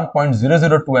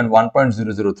 1.002 and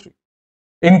 1.003.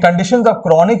 In conditions of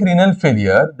chronic renal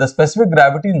failure, the specific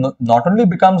gravity not only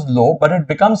becomes low, but it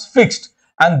becomes fixed.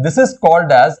 And this is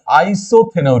called as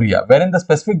isothenuria, wherein the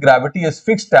specific gravity is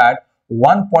fixed at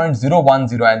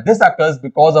 1.010. And this occurs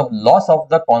because of loss of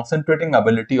the concentrating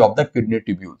ability of the kidney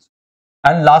tubules.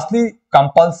 And lastly,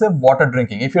 compulsive water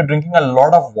drinking. If you're drinking a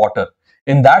lot of water,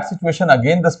 in that situation,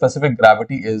 again, the specific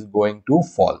gravity is going to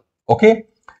fall. Okay.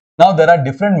 Now, there are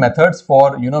different methods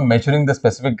for, measuring the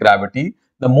specific gravity.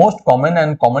 The most common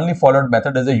and commonly followed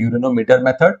method is a urinometer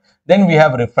method. Then we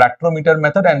have refractometer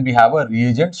method and we have a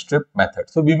reagent strip method.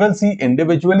 So, we will see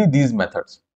individually these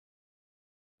methods.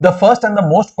 The first and the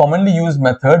most commonly used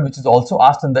method, which is also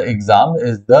asked in the exam,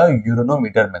 is the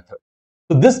urinometer method.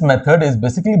 So, this method is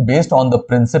basically based on the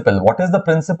principle. What is the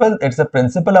principle? It's a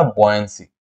principle of buoyancy.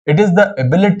 It is the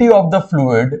ability of the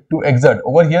fluid to exert.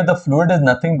 Over here, the fluid is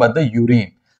nothing but the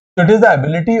urine. So, it is the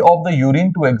ability of the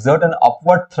urine to exert an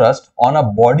upward thrust on a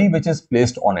body which is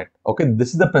placed on it. Okay,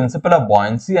 this is the principle of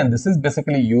buoyancy, and this is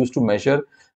basically used to measure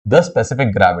the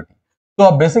specific gravity.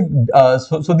 So,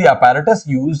 so the apparatus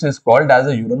used is called as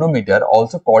a urinometer,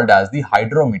 also called as the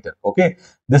hydrometer. Okay,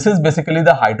 this is basically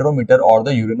the hydrometer or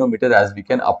the urinometer, as we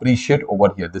can appreciate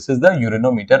over here. This is the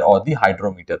urinometer or the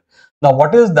hydrometer. Now,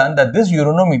 what is done that this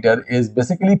urinometer is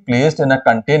basically placed in a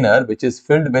container which is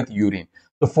filled with urine.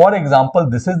 So, for example,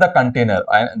 this is the container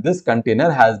and this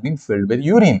container has been filled with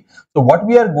urine. So, what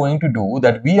we are going to do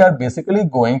that we are basically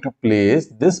going to place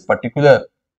this particular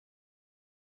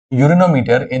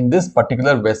urinometer in this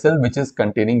particular vessel which is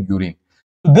containing urine.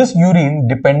 So this urine,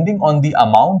 depending on the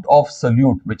amount of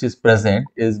solute which is present,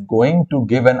 is going to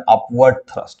give an upward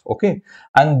thrust. Okay,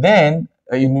 and then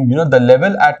the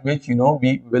level at which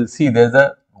we will see there's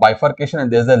a bifurcation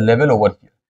and there's a level over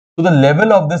here. So the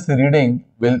level of this reading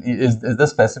is the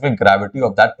specific gravity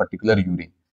of that particular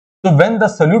urine. So when the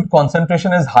solute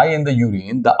concentration is high in the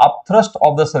urine, the upthrust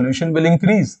of the solution will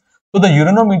increase. So the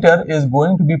urinometer is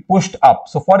going to be pushed up.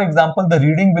 So for example, the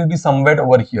reading will be somewhere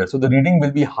over here. So the reading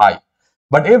will be high.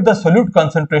 But if the solute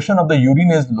concentration of the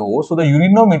urine is low, so the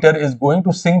urinometer is going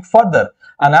to sink further.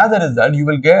 And as a result, you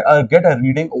will get a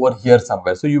reading over here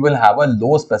somewhere. So you will have a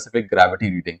low specific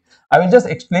gravity reading. I will just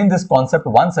explain this concept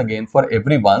once again for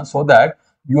everyone so that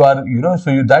you are,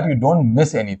 that you don't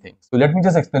miss anything. So let me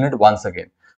just explain it once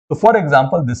again. So for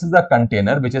example, this is the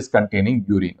container which is containing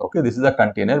urine. Okay, this is a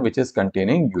container which is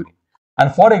containing urine.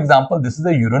 And for example, this is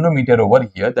the urinometer over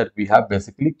here that we have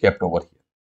basically kept over here.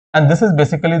 And this is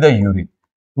basically the urine.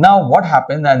 Now what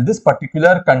happens, and this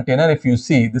particular container, if you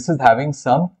see, this is having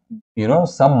some,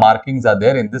 some markings are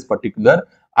there in this particular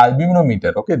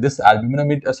albuminometer. Okay, this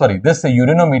albuminometer, sorry, this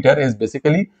urinometer is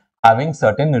basically having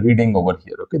certain reading over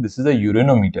here. Okay, this is a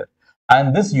urinometer,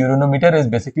 and this urinometer is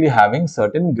basically having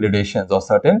certain gradations or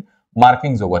certain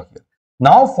markings over here.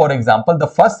 Now, for example, the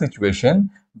first situation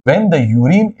when the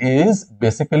urine is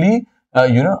basically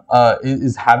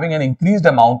is having an increased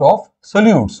amount of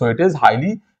solute, so it is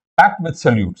highly packed with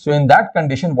solute. So in that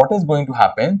condition, what is going to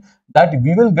happen, that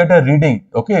we will get a reading.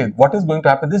 Okay, what is going to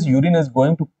happen, this urine is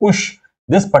going to push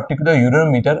this particular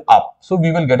urinometer up, so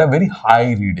we will get a very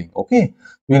high reading. Okay,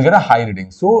 we will get a high reading,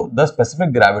 so the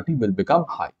specific gravity will become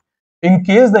high. In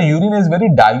case the urine is very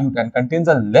dilute and contains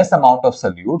a less amount of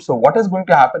solute, so what is going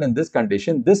to happen in this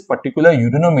condition, this particular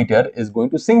urinometer is going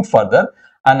to sink further,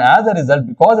 and as a result,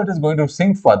 because it is going to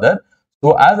sink further,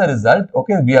 so as a result,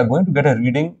 okay, we are going to get a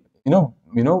reading,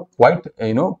 quite,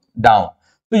 down.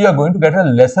 So you are going to get a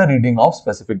lesser reading of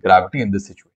specific gravity in this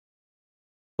situation.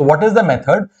 So what is the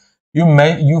method?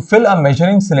 You fill a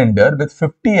measuring cylinder with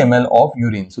 50 ml of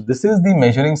urine. So this is the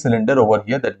measuring cylinder over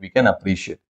here that we can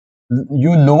appreciate.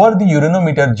 You lower the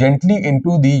urinometer gently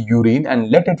into the urine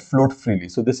and let it float freely.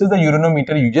 So this is the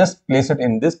urinometer. You just place it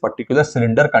in this particular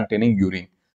cylinder containing urine.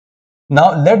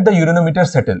 Now let the urinometer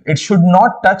settle. It should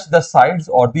not touch the sides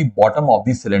or the bottom of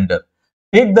the cylinder.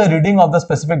 Take the reading of the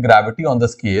specific gravity on the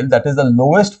scale, that is the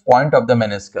lowest point of the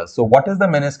meniscus. So what is the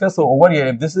meniscus? So over here,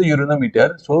 if this is a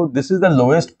urinometer, so this is the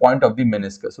lowest point of the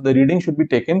meniscus. So the reading should be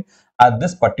taken at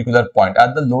this particular point.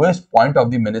 At the lowest point of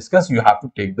the meniscus, you have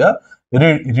to take the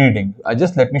reading.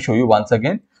 Just let me show you once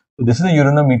again. So this is a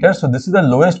urinometer. So this is the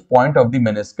lowest point of the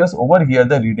meniscus. Over here,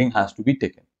 the reading has to be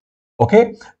taken.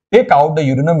 Okay. Take out the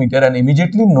urinometer and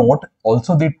immediately note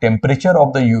also the temperature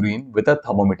of the urine with a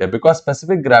thermometer, because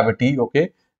specific gravity,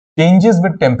 okay, changes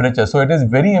with temperature. So it is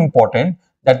very important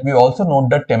that we also note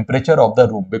the temperature of the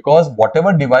room, because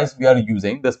whatever device we are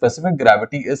using, the specific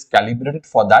gravity is calibrated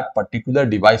for that particular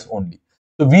device only.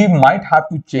 So we might have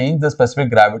to change the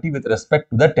specific gravity with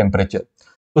respect to the temperature.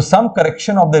 So some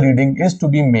correction of the reading is to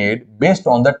be made based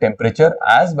on the temperature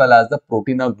as well as the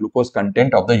protein or glucose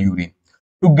content of the urine.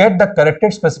 To get the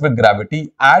corrected specific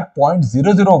gravity, add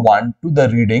 0.001 to the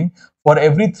reading for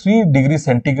every 3 degrees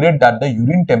centigrade that the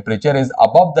urine temperature is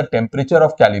above the temperature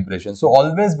of calibration. So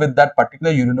always with that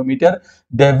particular urinometer,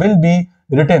 there will be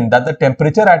written that the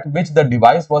temperature at which the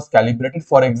device was calibrated.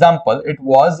 For example, it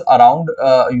was around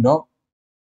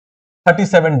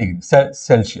 37 degrees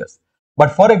Celsius.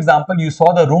 But for example, you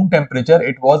saw the room temperature,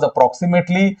 it was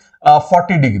approximately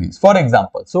 40 degrees, for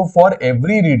example. So for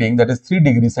every reading that is 3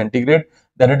 degrees centigrade,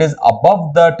 that it is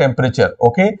above the temperature,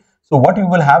 okay. So what you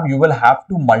will have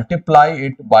to multiply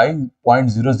it by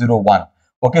 0.001.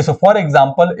 Okay, so for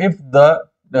example, if the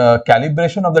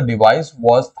calibration of the device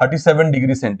was 37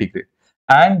 degrees centigrade,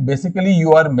 and basically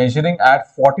you are measuring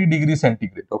at 40 degrees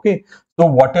centigrade, okay. So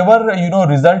whatever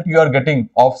result you are getting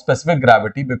of specific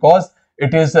gravity, because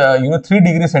it is 3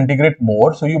 degrees centigrade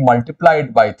more, so you multiply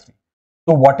it by 3.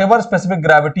 So whatever specific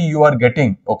gravity you are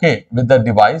getting, okay, with the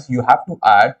device, you have to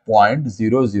add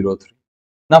 0.003.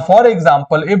 Now for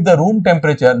example, if the room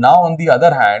temperature now on the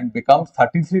other hand becomes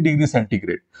 33 degrees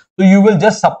centigrade, so you will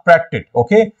just subtract it,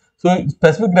 okay. So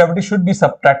specific gravity should be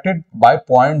subtracted by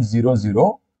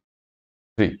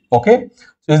 0.003, okay.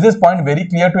 So is this point very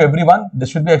clear to everyone? This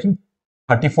should be actually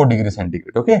 34 degrees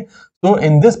centigrade, okay. So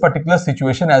in this particular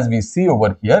situation, as we see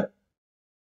over here,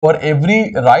 for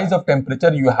every rise of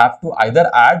temperature, you have to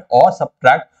either add or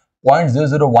subtract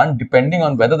 0.001 depending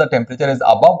on whether the temperature is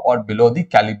above or below the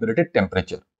calibrated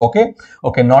temperature, okay.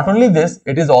 Okay, not only this,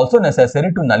 it is also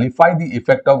necessary to nullify the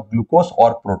effect of glucose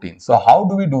or protein. So how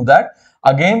do we do that?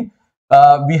 Again,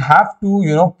 we have to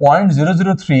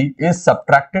 0.003 is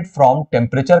subtracted from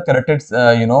temperature corrected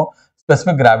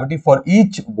specific gravity for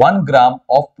each 1 gram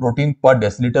of protein per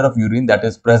deciliter of urine that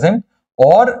is present,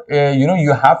 or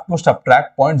you have to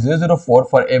subtract 0.004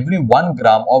 for every 1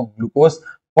 gram of glucose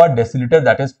per deciliter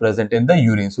that is present in the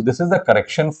urine. So this is the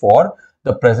correction for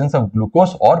the presence of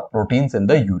glucose or proteins in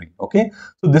the urine, okay.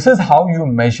 So this is how you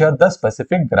measure the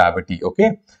specific gravity,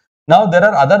 okay. Now there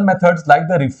are other methods like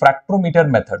the refractometer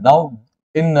method. Now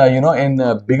in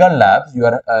bigger labs,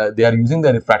 they are using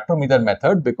the refractometer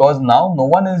method, because now no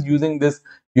one is using this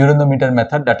urinometer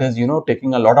method, that is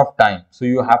taking a lot of time. So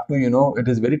you have to it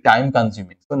is very time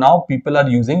consuming. So now people are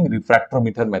using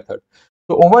refractometer method.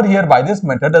 So over here, by this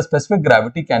method, the specific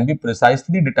gravity can be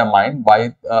precisely determined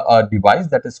by a device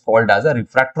that is called as a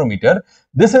refractometer.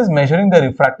 This is measuring the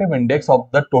refractive index of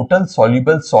the total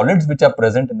soluble solids which are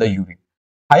present in the urine.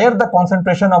 Higher the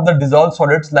concentration of the dissolved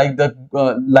solids like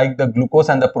the glucose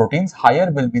and the proteins,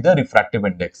 higher will be the refractive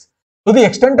index. So the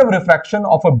extent of refraction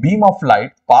of a beam of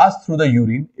light passed through the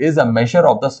urine is a measure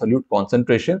of the solute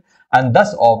concentration and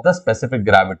thus of the specific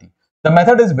gravity. The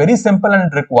method is very simple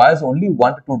and it requires only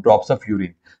 1 to 2 drops of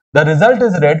urine. The result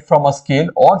is read from a scale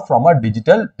or from a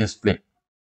digital display.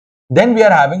 Then we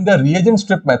are having the reagent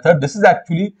strip method. This is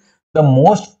actually the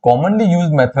most commonly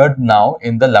used method now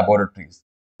in the laboratories.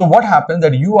 So what happens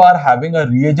that you are having a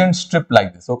reagent strip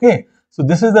like this, okay? So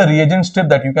this is the reagent strip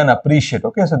that you can appreciate,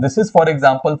 okay? So this is, for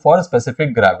example, for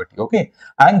specific gravity, okay?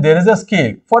 And there is a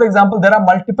scale. For example, there are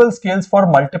multiple scales for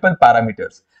multiple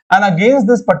parameters. And against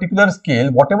this particular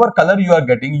scale, whatever color you are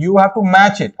getting, you have to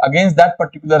match it against that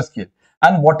particular scale.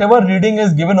 And whatever reading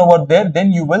is given over there,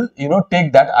 then you will,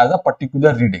 take that as a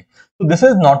particular reading. So this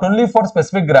is not only for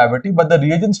specific gravity, but the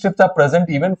reagent strips are present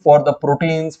even for the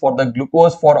proteins, for the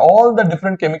glucose, for all the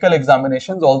different chemical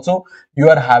examinations. Also, you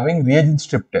are having reagent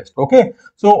strip test. Okay.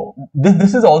 So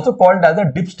this is also called as a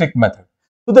dipstick method.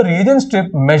 So the reagent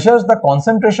strip measures the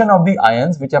concentration of the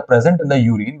ions which are present in the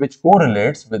urine, which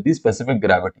correlates with the specific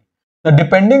gravity. Now,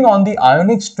 depending on the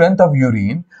ionic strength of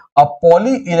urine, a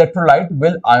polyelectrolyte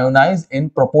will ionize in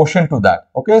proportion to that.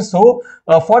 Okay, so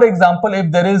for example,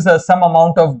 if there is some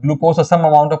amount of glucose or some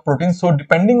amount of protein, so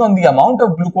depending on the amount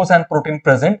of glucose and protein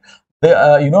present,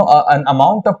 an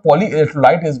amount of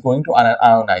polyelectrolyte is going to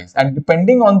ionize, and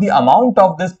depending on the amount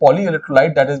of this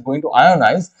polyelectrolyte that is going to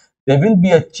ionize, there will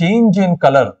be a change in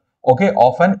color, okay,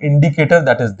 of an indicator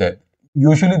that is there.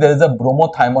 Usually there is a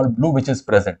bromothymol blue which is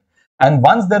present. And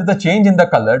once there is a change in the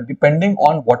color, depending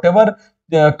on whatever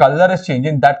the color is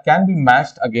changing, that can be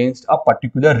matched against a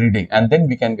particular reading, and then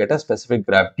we can get a specific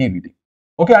gravity reading.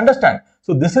 Okay, understand?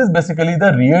 So this is basically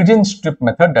the reagent strip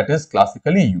method that is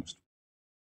classically used.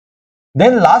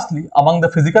 Then lastly, among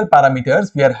the physical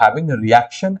parameters, we are having the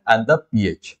reaction and the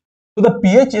pH. So the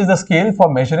pH is a scale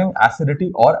for measuring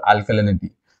acidity or alkalinity.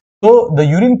 So the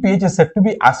urine pH is said to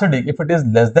be acidic if it is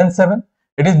less than 7.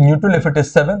 It is neutral if it is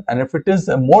 7, and if it is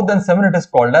more than 7, it is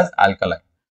called as alkaline.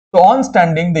 So on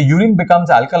standing, the urine becomes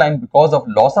alkaline because of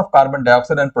loss of carbon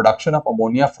dioxide and production of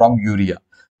ammonia from urea.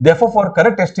 Therefore, for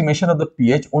correct estimation of the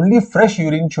pH, only fresh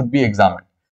urine should be examined.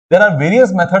 There are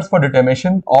various methods for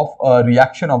determination of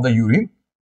reaction of the urine.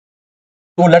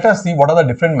 So let us see what are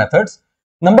the different methods.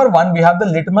 Number one, we have the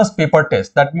litmus paper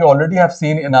test that we already have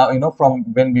seen in our, from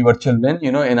when we were children,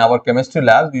 in our chemistry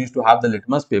labs, we used to have the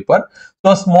litmus paper.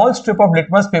 So a small strip of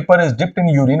litmus paper is dipped in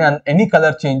urine and any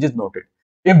color change is noted.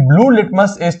 If blue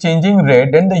litmus is changing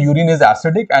red, then the urine is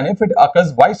acidic, and if it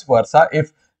occurs vice versa,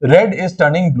 if red is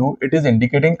turning blue, it is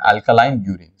indicating alkaline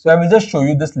urine. So I will just show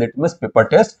you this litmus paper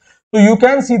test. So you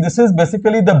can see this is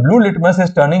basically the blue litmus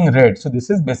is turning red. So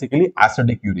this is basically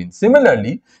acidic urine.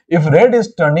 Similarly, if red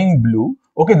is turning blue,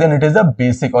 okay, then it is a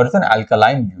basic or it's an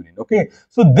alkaline urine. Okay,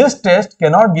 so this test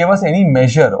cannot give us any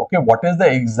measure. Okay, what is the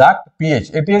exact pH?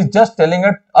 It is just telling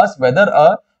us whether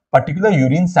a particular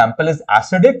urine sample is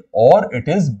acidic or it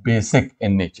is basic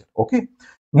in nature. Okay,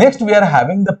 next we are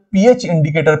having the pH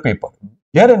indicator paper.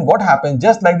 Herein what happens,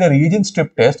 just like the reagent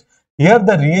strip test, here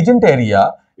the reagent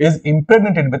area is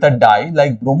impregnated with a dye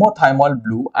like bromothymol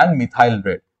blue and methyl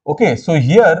red. Okay, so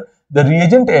here the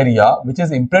reagent area which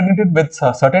is impregnated with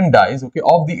certain dyes, okay,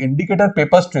 of the indicator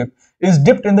paper strip is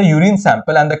dipped in the urine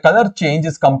sample, and the color change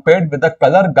is compared with the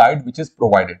color guide which is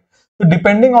provided. So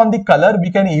depending on the color, we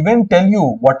can even tell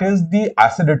you what is the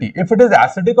acidity. If it is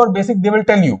acidic or basic, they will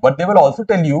tell you, but they will also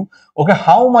tell you, okay,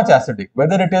 how much acidic,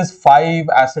 whether it is 5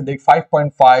 acidic,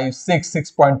 5.5, 6,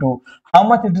 6.2, how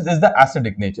much it is the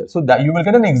acidic nature. So that you will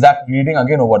get an exact reading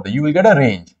again over there. You will get a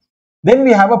range. Then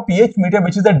we have a pH meter,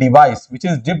 which is a device which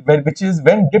is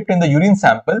when dipped in the urine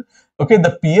sample. Okay,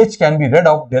 the pH can be read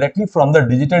out directly from the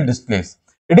digital displays.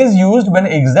 It is used when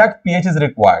exact pH is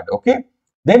required. Okay.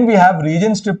 Then we have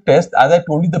reagent strip test. As I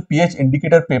told you, the pH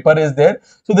indicator paper is there.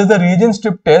 So there's a reagent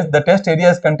strip test. The test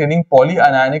area is containing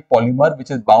polyanionic polymer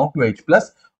which is bound to H+.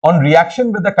 On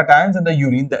reaction with the cations in the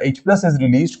urine, the H+ is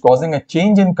released, causing a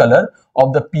change in color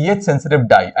of the pH sensitive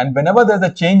dye. And whenever there's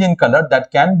a change in color, that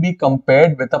can be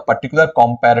compared with a particular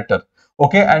comparator.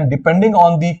 Okay, and depending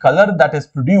on the color that is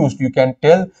produced, you can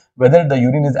tell whether the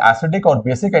urine is acidic or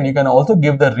basic, and you can also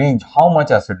give the range how much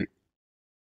acidic.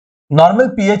 Normal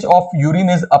pH of urine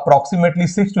is approximately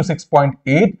 6 to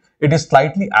 6.8. It is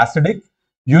slightly acidic.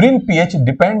 Urine pH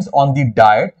depends on the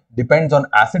diet, depends on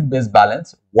acid-base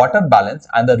balance, water balance,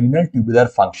 and the renal tubular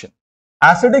function.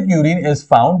 Acidic urine is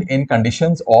found in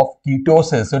conditions of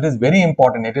ketosis. So it is very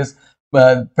important. It is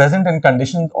present in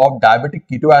conditions of diabetic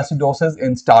ketoacidosis,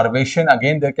 in starvation.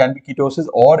 Again, there can be ketosis,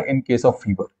 or in case of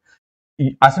fever.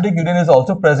 Acidic urine is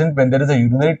also present when there is a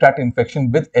urinary tract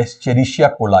infection with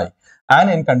Escherichia coli and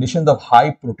in conditions of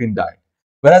high protein diet.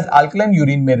 Whereas alkaline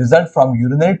urine may result from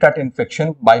urinary tract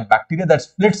infection by bacteria that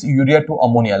splits urea to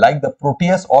ammonia like the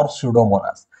Proteus or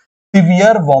Pseudomonas.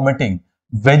 Severe vomiting,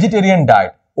 vegetarian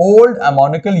diet, old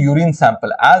ammoniacal urine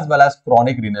sample as well as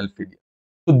chronic renal failure.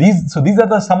 So these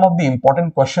are some of the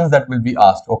important questions that will be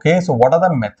asked. Okay, so what are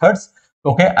the methods?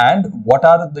 Okay, and what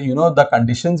are the the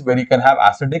conditions where you can have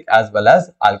acidic as well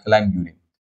as alkaline urine?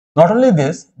 Not only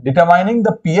this, determining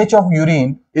the pH of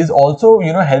urine is also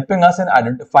helping us in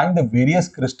identifying the various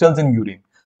crystals in urine.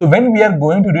 So when we are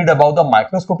going to read about the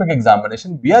microscopic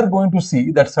examination, we are going to see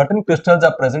that certain crystals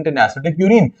are present in acidic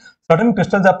urine, certain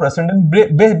crystals are present in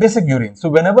basic urine. So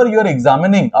whenever you are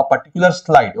examining a particular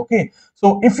slide, okay,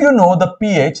 so if you know the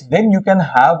pH, then you can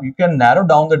narrow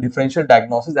down the differential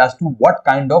diagnosis as to what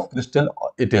kind of crystal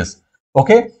it is.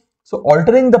 Okay. So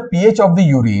altering the pH of the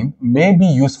urine may be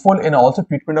useful in also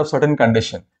treatment of certain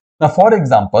condition. Now, for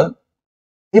example,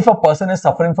 if a person is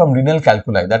suffering from renal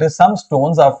calculi, that is, some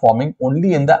stones are forming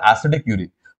only in the acidic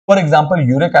urine. For example,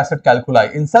 uric acid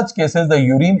calculi. In such cases, the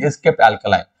urine is kept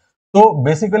alkaline. So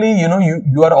basically,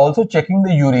 you are also checking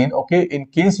the urine, okay, in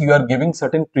case you are giving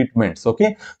certain treatments,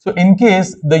 okay. So in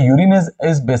case the urine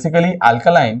is basically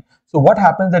alkaline, so what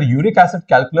happens that uric acid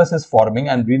calculus is forming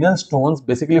and renal stones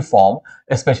basically form,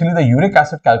 especially the uric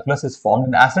acid calculus is formed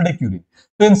in acidic urine.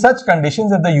 So in such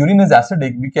conditions, if the urine is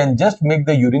acidic, we can just make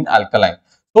the urine alkaline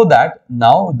so that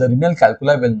now the renal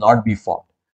calculi will not be formed.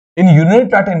 In urinary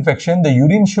tract infection, the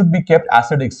urine should be kept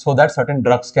acidic so that certain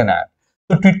drugs can act.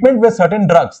 So treatment with certain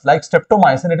drugs like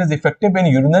streptomycin, it is effective in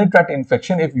urinary tract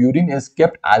infection if urine is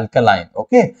kept alkaline.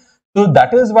 Okay. So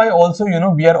that is why also,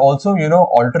 we are also,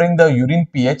 altering the urine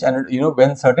pH and,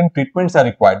 when certain treatments are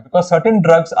required because certain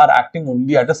drugs are acting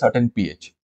only at a certain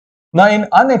pH. Now, in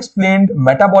unexplained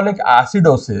metabolic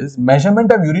acidosis,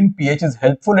 measurement of urine pH is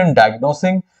helpful in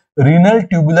diagnosing renal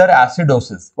tubular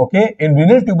acidosis. Okay. In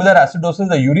renal tubular acidosis,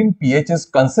 the urine pH is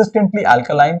consistently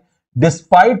alkaline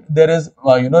despite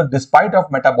despite of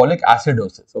metabolic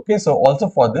acidosis. Okay. So also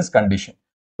for this condition.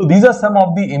 So these are some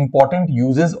of the important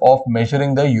uses of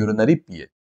measuring the urinary pH.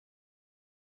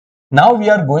 Now we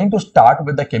are going to start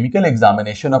with the chemical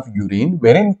examination of urine,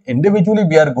 wherein individually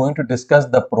we are going to discuss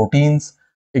the proteins,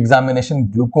 examination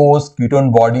glucose,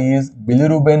 ketone bodies,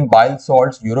 bilirubin, bile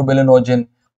salts, urobilinogen,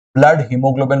 blood,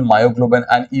 hemoglobin, myoglobin,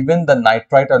 and even the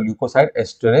nitrite or leukocyte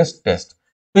esterase test.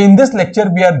 So in this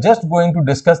lecture, we are just going to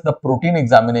discuss the protein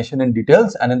examination in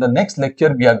details, and in the next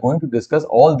lecture, we are going to discuss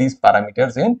all these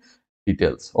parameters in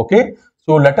details. Okay,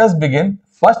 so let us begin.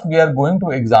 First, we are going to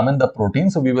examine the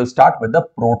protein. So we will start with the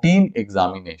protein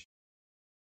examination.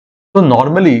 So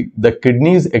normally, the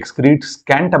kidneys excrete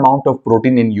scant amount of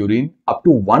protein in urine up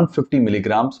to 150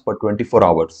 milligrams per 24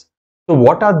 hours. So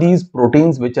what are these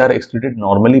proteins which are excreted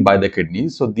normally by the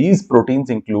kidneys? So these proteins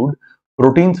include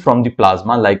proteins from the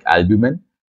plasma like albumin,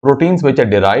 proteins which are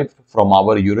derived from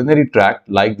our urinary tract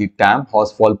like the TAM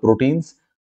phosphoproteins,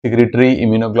 secretory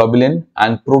immunoglobulin,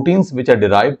 and proteins which are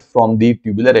derived from the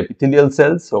tubular epithelial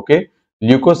cells, okay,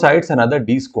 leukocytes and other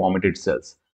desquamated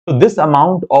cells. So this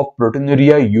amount of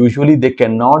proteinuria usually they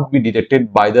cannot be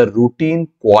detected by the routine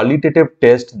qualitative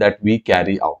test that we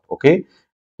carry out, okay.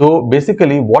 So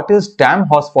basically, what is TAM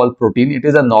phosphoprotein? It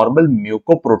is a normal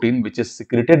mucoprotein which is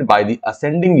secreted by the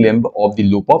ascending limb of the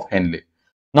loop of Henle.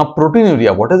 Now,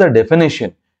 proteinuria, what is the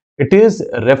definition? It is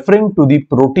referring to the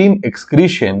protein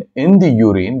excretion in the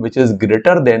urine which is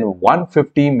greater than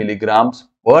 150 milligrams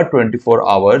per 24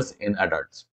 hours in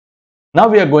adults. Now,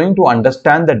 we are going to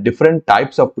understand the different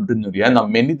types of proteinuria. Now,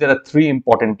 mainly there are three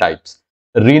important types: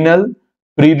 renal,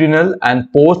 pre-renal,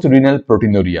 and post-renal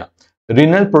proteinuria.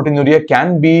 Renal proteinuria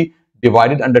can be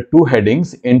divided under two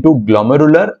headings into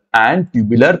glomerular and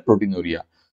tubular proteinuria.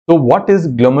 So what is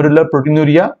glomerular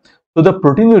proteinuria? So the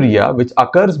proteinuria which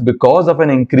occurs because of an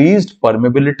increased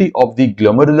permeability of the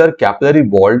glomerular capillary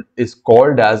wall is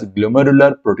called as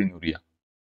glomerular proteinuria.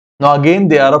 Now again,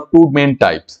 there are of two main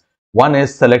types. One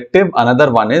is selective,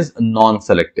 another one is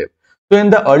non-selective. So in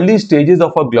the early stages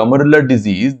of a glomerular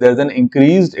disease, there is an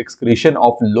increased excretion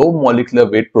of low molecular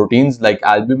weight proteins like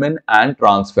albumin and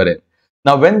transferrin.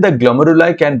 Now when the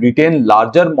glomeruli can retain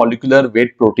larger molecular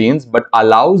weight proteins but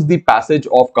allows the passage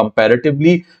of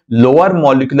comparatively lower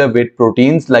molecular weight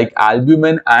proteins like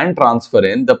albumin and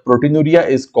transferrin, the proteinuria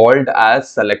is called as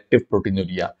selective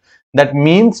proteinuria. That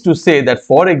means to say that,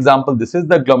 for example, this is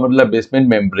the glomerular basement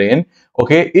membrane.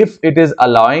 Okay, if it is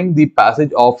allowing the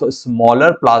passage of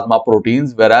smaller plasma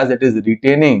proteins, whereas it is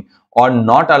retaining or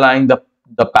not allowing the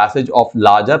the passage of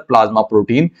larger plasma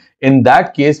protein. In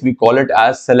that case, we call it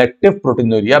as selective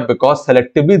proteinuria, because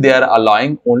selectively they are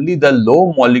allowing only the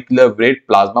low molecular weight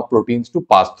plasma proteins to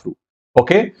pass through.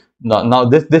 Okay. Now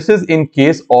this is in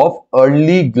case of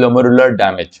early glomerular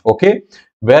damage. Okay.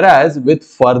 Whereas with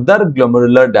further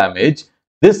glomerular damage,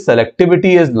 this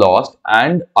selectivity is lost,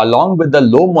 and along with the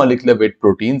low molecular weight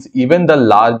proteins, even the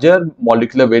larger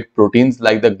molecular weight proteins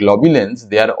like the globulins,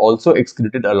 they are also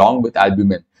excreted along with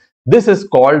albumin. This is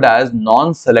called as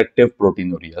non-selective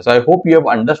proteinuria. So I hope you have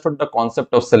understood the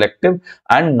concept of selective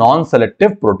and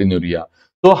non-selective proteinuria.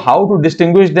 So how to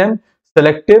distinguish them?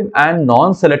 Selective and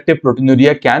non-selective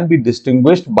proteinuria can be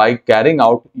distinguished by carrying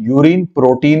out urine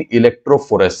protein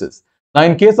electrophoresis. Now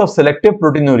in case of selective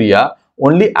proteinuria,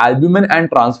 only albumin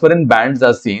and transferrin bands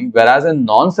are seen, whereas in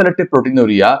non-selective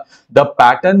proteinuria, the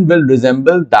pattern will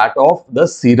resemble that of the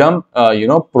serum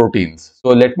proteins. So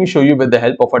let me show you with the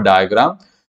help of a diagram.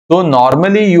 So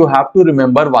normally you have to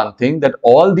remember one thing, that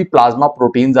all the plasma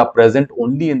proteins are present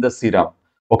only in the serum.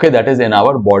 Okay, that is in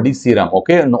our body serum.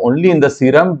 Okay, and only in the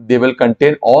serum they will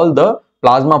contain all the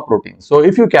plasma proteins. So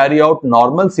if you carry out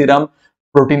normal serum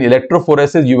protein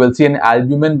electrophoresis, you will see an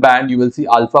albumin band, you will see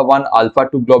alpha 1, alpha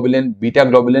 2 globulin, beta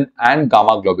globulin and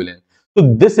gamma globulin.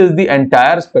 So this is the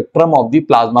entire spectrum of the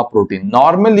plasma protein.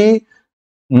 Normally,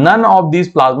 none of these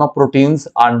plasma proteins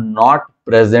are not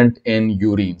present in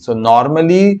urine. So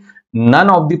normally, none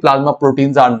of the plasma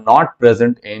proteins are not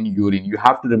present in urine. You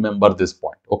have to remember this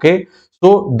point. Okay.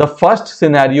 So the first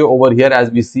scenario over here, as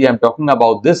we see, I'm talking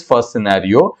about this first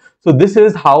scenario. So this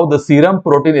is how the serum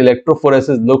protein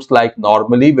electrophoresis looks like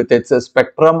normally with its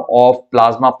spectrum of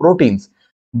plasma proteins.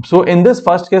 So in this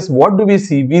first case, what do we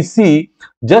see? We see,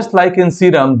 just like in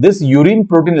serum, this urine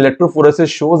protein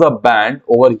electrophoresis shows a band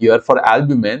over here for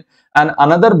albumin, and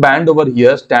another band over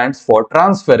here stands for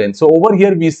transferrin. So over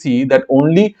here we see that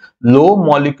only low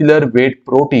molecular weight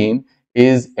protein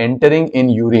is entering in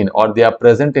urine, or they are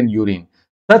present in urine.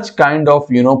 Such kind of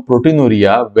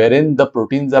proteinuria, wherein the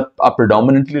proteins are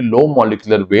predominantly low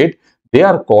molecular weight, they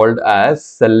are called as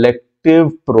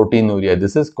selective proteinuria.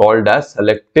 This is called as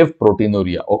selective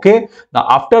proteinuria. Okay. Now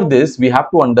after this, we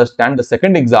have to understand the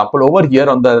second example over here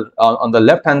on the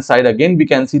left hand side. Again, we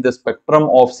can see the spectrum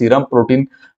of serum protein,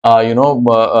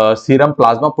 serum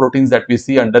plasma proteins that we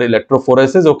see under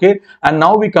electrophoresis. Okay. And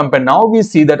now we compare. Now we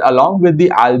see that along with the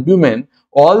albumin,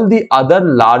 all the other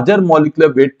larger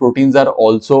molecular weight proteins are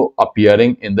also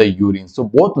appearing in the urine. So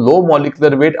both low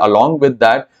molecular weight, along with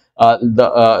that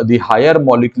the higher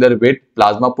molecular weight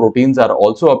plasma proteins are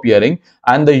also appearing,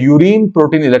 and the urine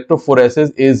protein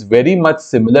electrophoresis is very much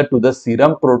similar to the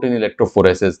serum protein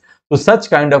electrophoresis. So such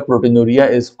kind of proteinuria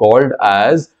is called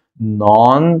as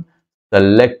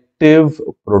non-selective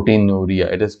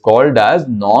proteinuria. It is called as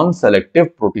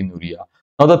non-selective proteinuria.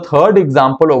 Now the third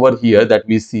example over here that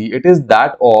we see, it is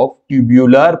that of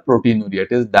tubular proteinuria.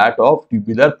 It is that of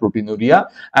tubular proteinuria,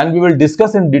 and we will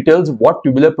discuss in details what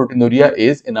tubular proteinuria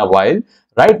is in a while.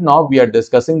 Right now we are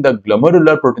discussing the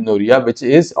glomerular proteinuria, which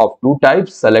is of two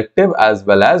types, selective as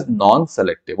well as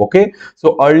non-selective. Okay,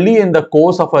 so early in the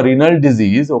course of a renal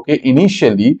disease, okay,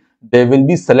 initially there will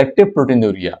be selective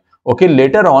proteinuria. Okay,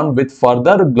 later on with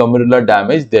further glomerular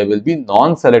damage, there will be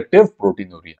non-selective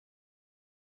proteinuria.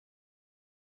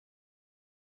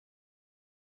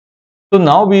 So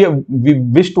now we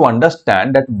wish to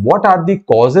understand that what are the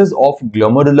causes of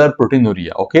glomerular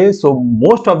proteinuria. Okay, so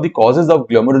most of the causes of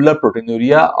glomerular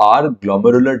proteinuria are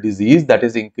glomerular disease, that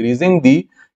is increasing the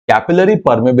capillary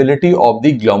permeability of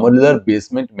the glomerular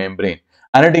basement membrane,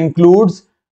 and it includes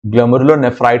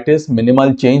glomerulonephritis,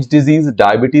 minimal change disease,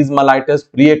 diabetes mellitus,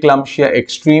 preeclampsia,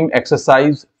 extreme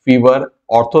exercise, fever,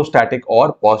 orthostatic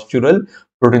or postural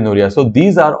proteinuria. So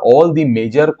these are all the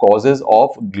major causes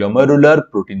of glomerular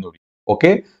proteinuria.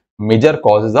 Okay, major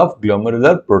causes of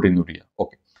glomerular proteinuria.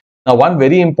 Okay, now one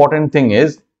very important thing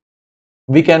is,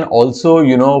 we can also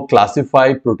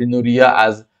classify proteinuria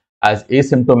as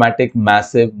asymptomatic,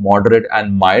 massive, moderate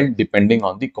and mild depending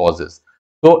on the causes.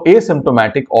 So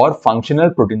asymptomatic or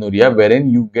functional proteinuria, wherein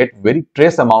you get very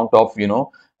trace amount of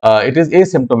it is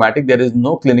asymptomatic, there is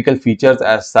no clinical features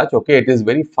as such. Okay, it is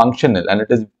very functional and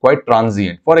it is quite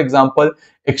transient. For example,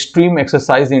 extreme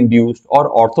exercise induced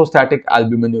or orthostatic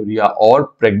albuminuria or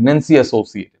pregnancy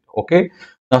associated. Okay,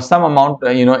 now some amount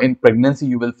in pregnancy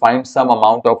you will find some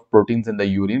amount of proteins in the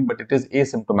urine, but it is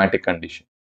asymptomatic condition.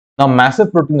 Now massive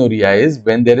proteinuria is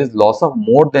when there is loss of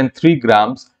more than 3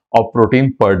 grams of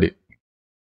protein per day.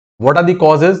 What are the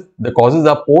causes? The causes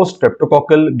are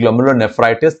post-streptococcal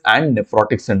glomerulonephritis and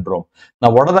nephrotic syndrome.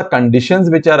 Now, what are the conditions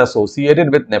which are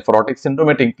associated with nephrotic syndrome?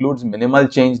 It includes minimal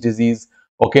change disease,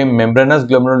 okay, membranous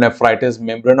glomerulonephritis,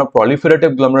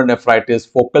 membranoproliferative glomerulonephritis,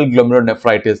 focal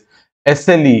glomerulonephritis,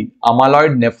 SLE,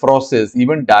 amyloid nephrosis,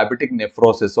 even diabetic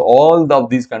nephrosis. So all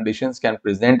of these conditions can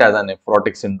present as a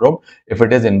nephrotic syndrome if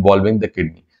it is involving the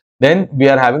kidney. Then we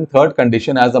are having third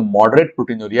condition as a moderate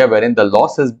proteinuria, wherein the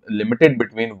loss is limited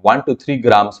between 1 to 3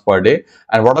 grams per day.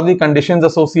 And what are the conditions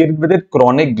associated with it?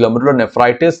 Chronic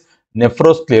glomerulonephritis,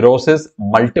 nephrosclerosis,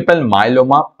 multiple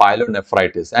myeloma,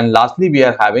 pyelonephritis. And lastly, we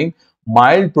are having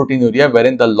mild proteinuria,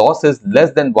 wherein the loss is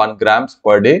less than 1 grams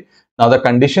per day. Now, the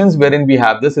conditions wherein we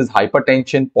have this is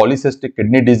hypertension, polycystic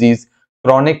kidney disease,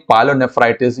 chronic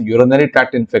pyelonephritis, urinary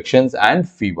tract infections, and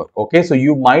fever. Okay, so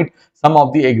you might, some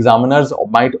of the examiners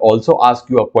might also ask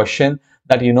you a question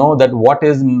that that what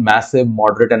is massive,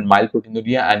 moderate, and mild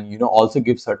proteinuria, and also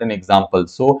give certain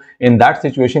examples. So in that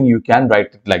situation, you can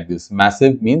write it like this: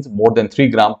 massive means more than 3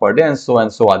 gram per day, and so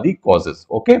are the causes.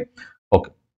 Okay.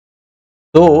 Okay.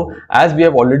 So, as we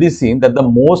have already seen that the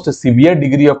most severe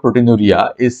degree of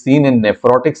proteinuria is seen in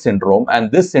nephrotic syndrome,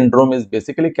 and this syndrome is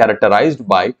basically characterized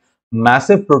by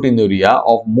massive proteinuria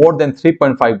of more than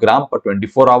 3.5 gram per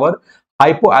 24 hour,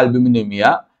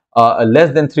 hypoalbuminemia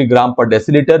less than 3 gram per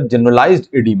deciliter, generalized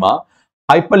edema,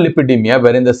 hyperlipidemia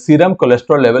wherein the serum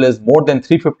cholesterol level is more than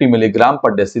 350 milligram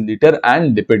per deciliter,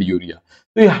 and lipiduria.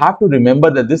 So you have to remember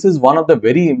that this is one of the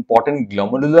very important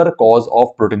glomerular cause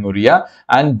of proteinuria.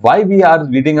 And why we are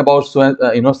reading about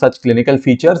such clinical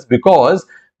features? Because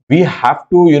we have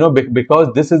to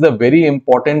because this is a very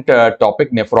important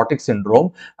topic, nephrotic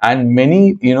syndrome, and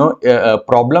many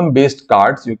problem based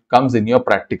cards comes in your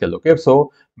practical. Okay,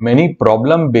 so many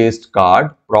problem based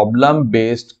card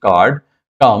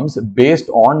comes based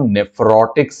on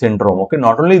nephrotic syndrome. Okay,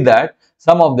 not only that,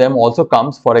 some of them also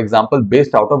comes, for example,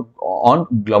 based out of on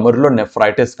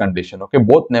glomerulonephritis condition. Okay,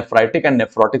 both nephritic and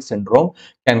nephrotic syndrome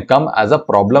can come as a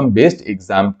problem based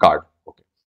exam card. Okay.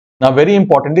 Now, very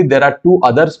importantly, there are two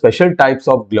other special types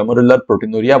of glomerular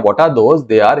proteinuria. What are those?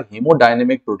 They are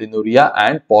hemodynamic proteinuria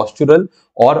and postural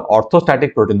or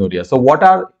orthostatic proteinuria. So what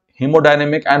are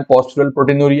hemodynamic and postural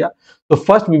proteinuria? So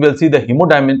first we will see the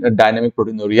hemodynamic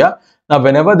proteinuria. Now,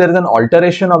 whenever there is an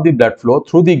alteration of the blood flow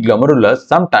through the glomerulus,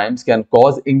 sometimes can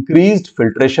cause increased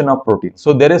filtration of protein.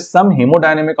 So there is some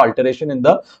hemodynamic alteration in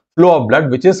the flow of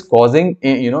blood which is causing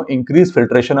increased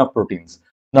filtration of proteins.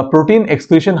 Now, protein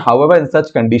excretion, however, in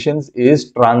such conditions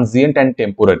is transient and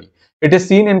temporary. It is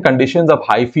seen in conditions of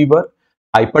high fever,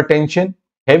 hypertension,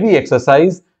 heavy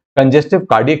exercise, congestive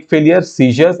cardiac failure,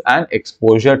 seizures, and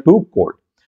exposure to cold.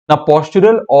 Now,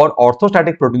 postural or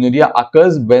orthostatic proteinuria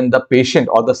occurs when the patient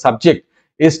or the subject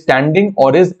is standing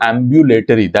or is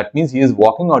ambulatory. That means he is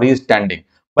walking or he is standing.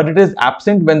 But it is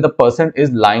absent when the person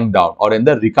is lying down or in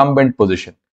the recumbent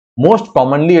position. Most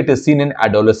commonly, it is seen in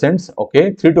adolescents.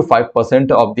 Okay, 3 to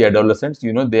 5% of the adolescents,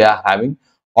 they are having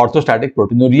orthostatic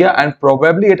proteinuria, and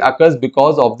probably it occurs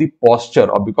because of the posture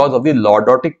or because of the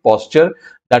lordotic posture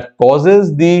that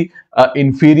causes the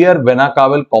inferior vena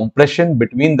cava compression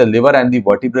between the liver and the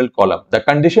vertebral column. The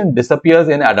condition disappears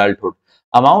in adulthood.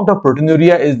 Amount of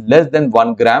proteinuria is less than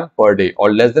 1 gram per day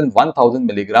or less than 1000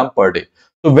 milligram per day.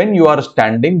 So when you are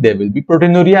standing, there will be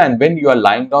proteinuria, and when you are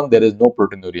lying down, there is no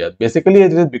proteinuria. Basically,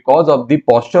 it is because of the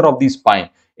posture of the spine.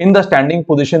 In the standing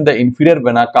position, the inferior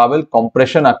vena cava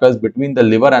compression occurs between the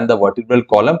liver and the vertebral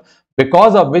column,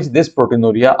 because of which this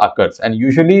proteinuria occurs, and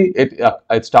usually it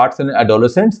starts in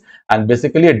adolescence and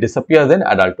basically it disappears in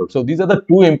adulthood. So these are the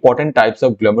two important types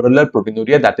of glomerular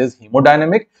proteinuria, that is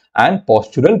hemodynamic and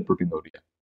postural proteinuria.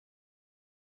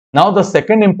 Now, the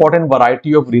second important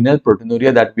variety of renal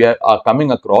proteinuria that we are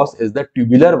coming across is the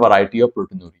tubular variety of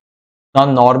proteinuria. Now,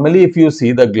 normally if you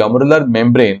see the glomerular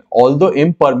membrane, although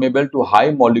impermeable to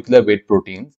high molecular weight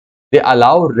proteins, they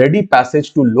allow ready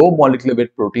passage to low molecular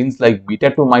weight proteins like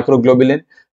beta-2 microglobulin,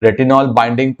 retinol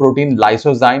binding protein,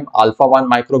 lysozyme, alpha-1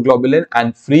 microglobulin,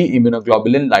 and free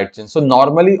immunoglobulin light chain. So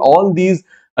normally all these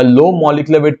low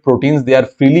molecular weight proteins, they are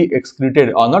freely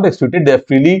excreted or not excreted, they are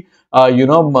freely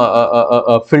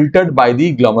filtered by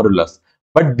the glomerulus.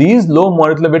 But these low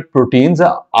molecular weight proteins,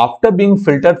 after being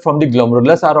filtered from the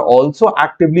glomerulus, are also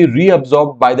actively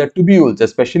reabsorbed by the tubules,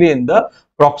 especially in the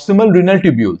proximal renal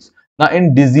tubules. Now,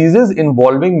 in diseases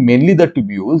involving mainly the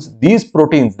tubules, these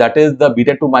proteins, that is the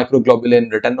beta-2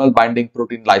 microglobulin, retinol binding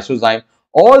protein, lysozyme,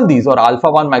 all these, or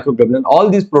alpha-1 microglobulin, all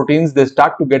these proteins, they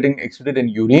start to getting excreted in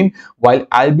urine, while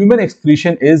albumin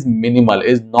excretion is minimal,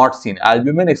 is not seen.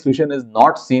 Albumin excretion is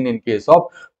not seen in case of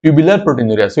tubular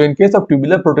proteinuria. So in case of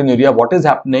tubular proteinuria, what is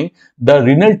happening? The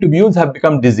renal tubules have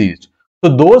become diseased.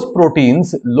 So those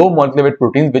proteins, low molecular weight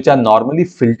proteins, which are normally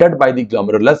filtered by the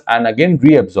glomerulus and again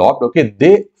reabsorbed, okay,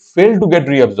 they fail to get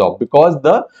reabsorbed because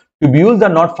the tubules are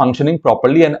not functioning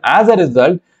properly, and as a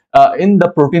result, in the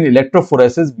protein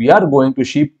electrophoresis, we are going to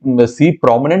see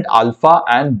prominent alpha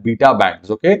and beta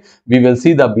bands. Okay, we will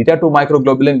see the beta 2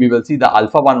 microglobulin, we will see the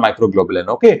alpha 1 microglobulin.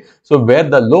 Okay, so where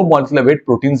the low molecular weight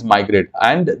proteins migrate,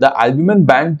 and the albumin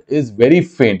band is very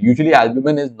faint. Usually,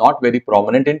 albumin is not very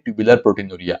prominent in tubular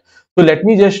proteinuria. So let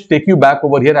me just take you back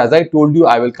over here. As I told you,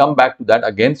 I will come back to that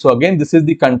again. So again, this is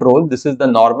the control. This is the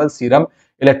normal serum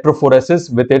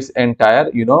electrophoresis with its entire,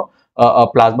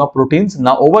 plasma proteins.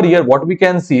 Now over here, what we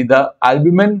can see, the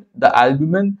albumin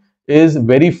is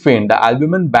very faint. The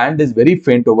albumin band is very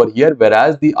faint over here,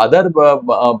 whereas the other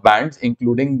bands,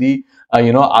 including the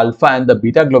alpha and the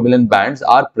beta globulin bands,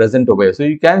 are present over here. So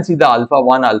you can see the alpha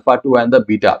 1, alpha 2, and the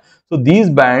beta. So these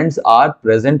bands are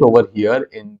present over here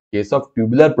in case of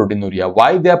tubular proteinuria.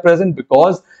 Why they are present?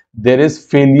 Because there is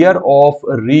failure of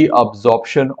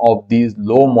reabsorption of these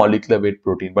low molecular weight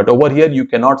protein. But over here, you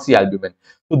cannot see albumin.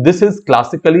 So this is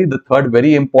classically the third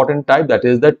very important type, that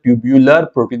is the tubular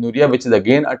proteinuria, which is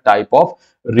again a type of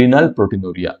renal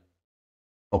proteinuria.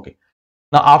 Okay.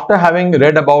 Now, after having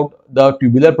read about the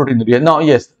tubular proteinuria,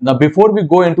 now before we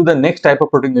go into the next type of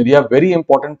proteinuria, very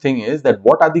important thing is that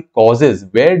what are the causes?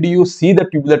 Where do you see the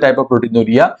tubular type of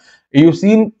proteinuria? You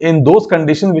see in those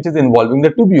conditions which is involving the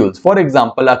tubules. For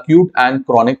example, acute and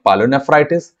chronic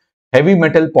pyelonephritis, heavy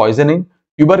metal poisoning,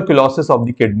 tuberculosis of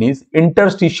the kidneys,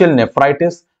 interstitial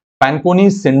nephritis,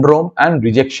 Fanconi syndrome, and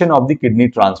rejection of the kidney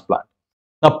transplant.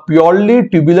 Now, purely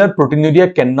tubular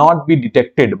proteinuria cannot be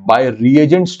detected by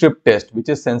reagent strip test, which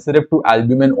is sensitive to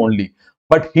albumin only.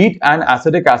 But heat and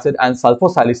acetic acid and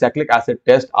sulfosalicylic acid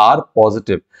test are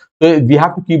positive. So we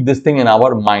have to keep this thing in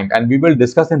our mind, and we will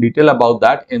discuss in detail about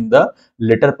that in the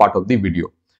later part of the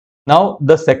video. Now,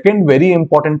 the second very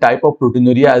important type of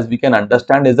proteinuria, as we can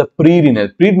understand, is the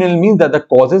prerenal. Prerenal means that the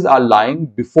causes are lying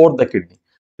before the kidney.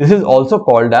 This is also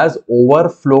called as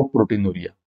overflow proteinuria.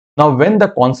 Now, when the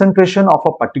concentration of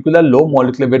a particular low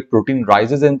molecular weight protein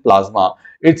rises in plasma,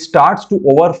 it starts to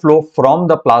overflow from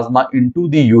the plasma into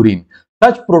the urine.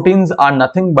 Such proteins are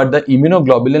nothing but the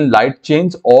immunoglobulin light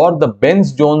chains or the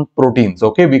BENCE proteins.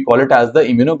 Okay, we call it as the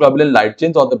immunoglobulin light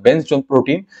chains or the BENCE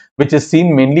protein, which is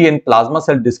seen mainly in plasma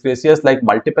cell dyscrasias like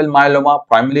multiple myeloma,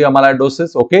 primary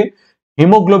amyloidosis. Okay,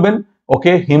 hemoglobin.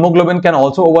 Okay, hemoglobin can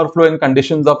also overflow in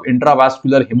conditions of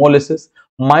intravascular hemolysis,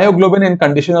 myoglobin in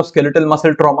condition of skeletal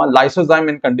muscle trauma, lysozyme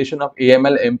in condition of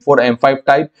AML, M4, M5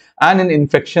 type, and in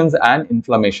infections and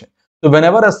inflammation. So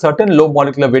whenever a certain low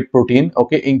molecular weight protein,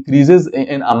 okay, increases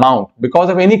in amount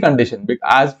because of any condition,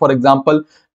 as for example,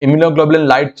 immunoglobulin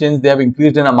light chains, they have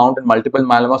increased in amount in multiple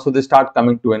myeloma, so they start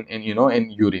coming to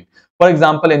in urine. For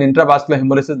example, in intravascular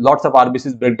hemolysis, lots of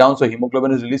RBCs break down, so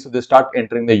hemoglobin is released, so they start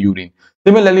entering the urine.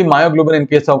 Similarly, myoglobin in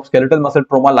case of skeletal muscle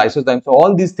trauma, lysozyme, so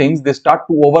all these things, they start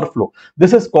to overflow.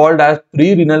 This is called as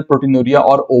prerenal proteinuria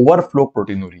or overflow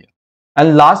proteinuria.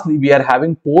 And lastly, we are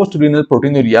having post-renal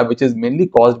proteinuria, which is mainly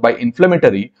caused by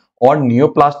inflammatory or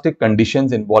neoplastic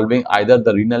conditions involving either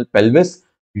the renal pelvis,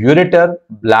 ureter,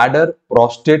 bladder,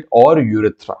 prostate, or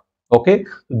urethra. Okay,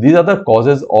 so these are the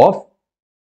causes of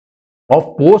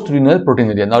post-renal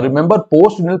proteinuria. Now remember,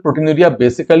 post-renal proteinuria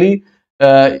basically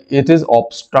it is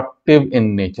obstructive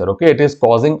in nature. Okay, it is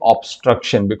causing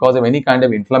obstruction because of any kind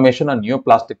of inflammation or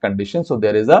neoplastic condition. So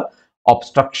there is a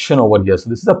obstruction over here. So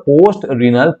this is a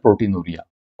post-renal proteinuria.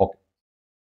 Okay.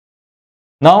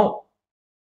 Now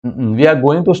we are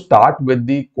going to start with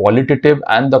the qualitative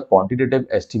and the quantitative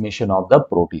estimation of the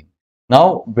protein.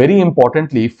 Now, very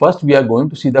importantly, first we are going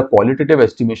to see the qualitative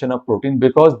estimation of protein,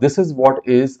 because this is what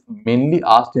is mainly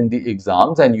asked in the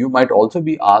exams, and you might also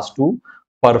be asked to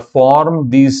perform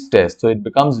these tests. So it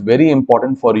becomes very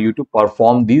important for you to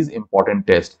perform these important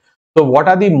tests. So what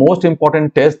are the most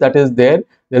important tests that is there?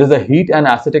 There is a heat and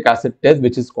acetic acid test,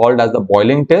 which is called as the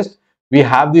boiling test. We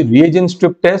have the reagent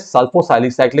strip test,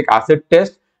 sulfosalicylic acid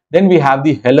test. Then we have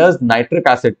the Heller's nitric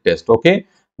acid test. Okay.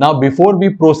 Now, before we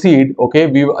proceed, okay,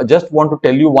 we just want to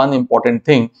tell you one important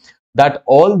thing, that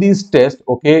all these tests,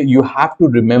 okay, you have to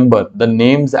remember the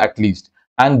names at least.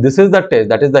 And this is the test,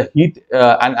 that is the heat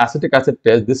and acetic acid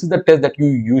test. This is the test that you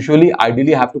usually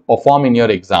ideally have to perform in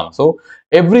your exam. So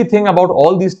everything about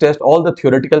all these tests, all the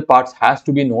theoretical parts has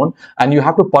to be known, and you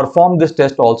have to perform this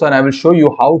test also. And I will show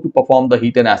you how to perform the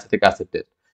heat and acetic acid test.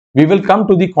 We will come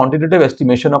to the quantitative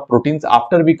estimation of proteins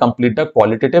after we complete the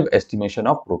qualitative estimation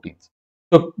of proteins.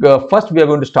 So first we are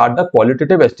going to start the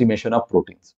qualitative estimation of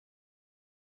proteins.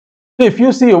 So if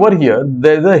you see over here,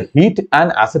 there is a heat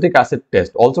and acetic acid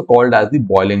test, also called as the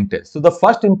boiling test. So the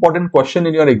first important question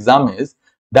in your exam is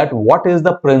that what is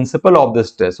the principle of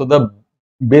this test? So the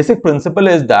basic principle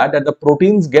is that the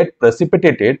proteins get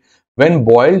precipitated when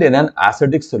boiled in an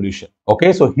acidic solution.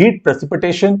 Okay, so heat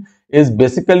precipitation is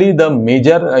basically the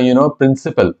major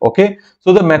principle. Okay,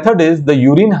 so the method is the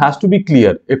urine has to be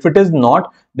clear. If it is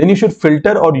not, then you should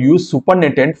filter or use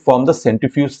supernatant from the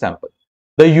centrifuge sample.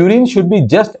 The urine should be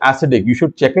just acidic. You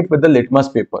should check it with the litmus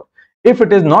paper. If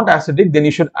it is not acidic, then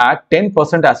you should add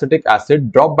 10% acetic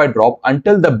acid drop by drop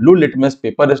until the blue litmus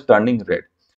paper is turning red.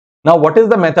 Now, what is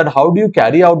the method? How do you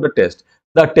carry out the test?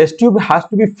 The test tube has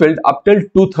to be filled up till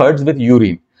 2/3 with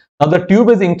urine. Now, the tube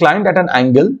is inclined at an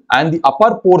angle and the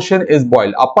upper portion is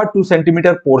boiled. Upper 2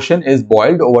 cm portion is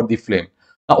boiled over the flame.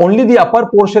 Now, only the upper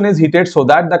portion is heated so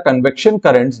that the convection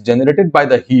currents generated by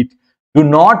the heat do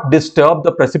not disturb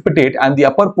the precipitate, and the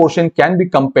upper portion can be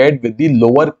compared with the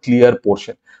lower clear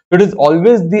portion. So, it is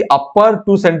always the upper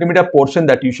 2 cm portion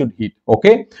that you should heat.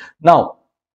 Okay. Now,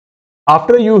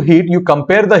 after you heat, you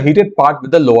compare the heated part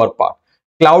with the lower part.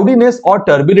 Cloudiness or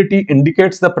turbidity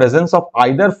indicates the presence of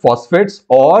either phosphates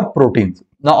or proteins.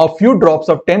 Now, a few drops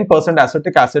of 10%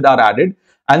 acetic acid are added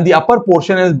and the upper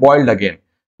portion is boiled again.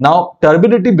 Now,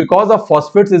 turbidity because of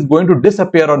phosphates is going to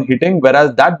disappear on heating,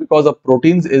 whereas that because of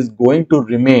proteins is going to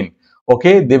remain.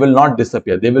 Okay, they will not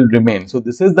disappear, they will remain. So,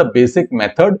 this is the basic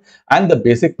method and the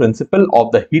basic principle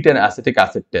of the heat and acetic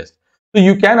acid test. So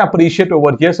you can appreciate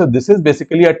over here. So this is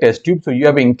basically a test tube. So you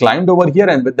have inclined over here,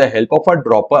 and with the help of a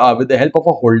dropper, with the help of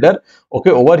a holder,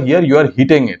 okay, over here you are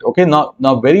heating it. Okay,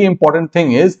 now very important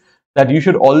thing is that you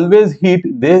should always heat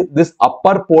this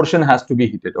upper portion has to be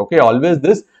heated. Okay, always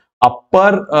this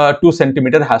upper 2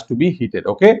 cm has to be heated.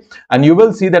 Okay, and you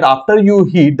will see that after you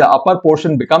heat, the upper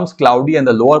portion becomes cloudy and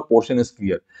the lower portion is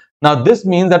clear. Now this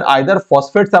means that either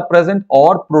phosphates are present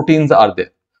or proteins are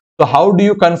there. So how do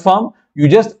you confirm? You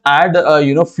just add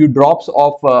few drops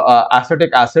of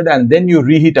acetic acid and then you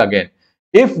reheat again.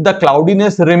 If the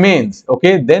cloudiness remains,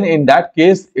 okay, then in that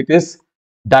case it is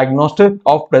diagnostic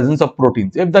of presence of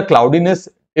proteins. If the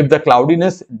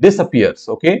cloudiness disappears,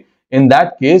 okay, in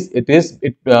that case it is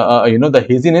the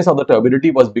haziness or the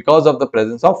turbidity was because of the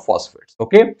presence of phosphates.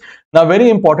 Okay, now very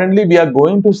importantly, we are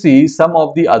going to see some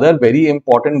of the other very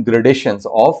important gradations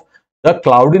of the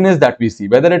cloudiness that we see,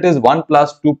 whether it is 1+,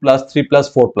 2+, 3+,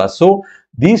 4+. So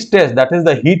these tests, that is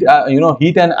the heat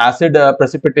heat and acid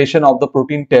precipitation of the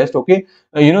protein test, okay,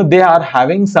 they are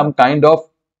having some kind of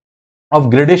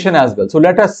gradation as well. So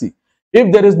let us see.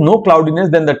 If there is no cloudiness,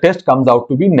 then the test comes out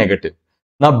to be negative.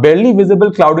 Now barely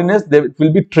visible cloudiness, there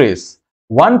will be trace.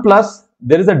 1+,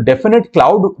 there is a definite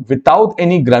cloud without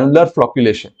any granular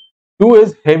flocculation. 2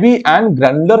 is heavy and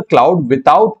granular cloud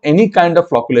without any kind of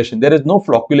flocculation. There is no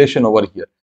flocculation over here,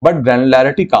 but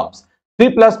granularity comes.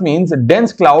 3+ means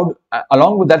dense cloud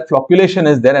along with that flocculation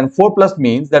is there, and 4+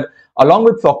 means that along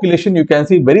with flocculation you can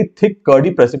see very thick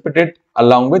curdy precipitate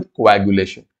along with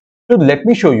coagulation. So let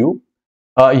me show you.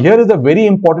 Here is a very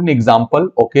important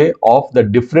example, okay, of the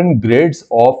different grades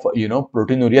of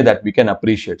proteinuria that we can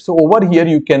appreciate. So over here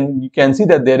you can see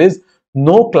that there is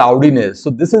no cloudiness. So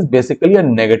this is basically a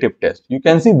negative test. You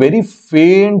can see very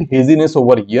faint haziness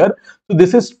over here. So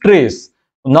this is trace.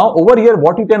 Now over here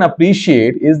what you can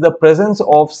appreciate is the presence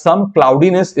of some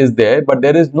cloudiness is there, but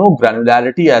there is no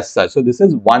granularity as such. So this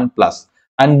is 1+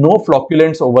 and no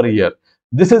flocculants over here.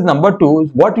 This is number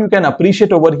 2. What you can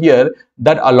appreciate over here,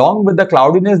 that along with the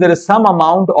cloudiness there is some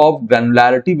amount of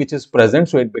granularity which is present,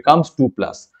 so it becomes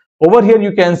 2+. Over here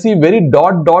you can see very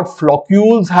dot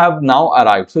floccules have now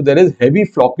arrived. So there is heavy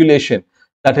flocculation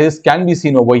that can be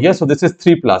seen over here. So this is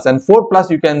 3+, and 4+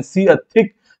 you can see a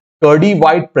thick curdy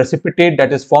white precipitate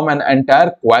that is formed, and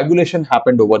entire coagulation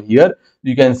happened over here.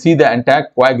 You can see the entire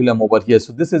coagulum over here.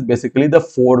 So this is basically the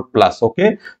 4+.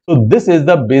 Okay, so this is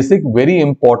the basic very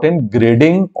important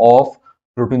grading of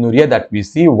proteinuria that we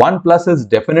see. 1+ is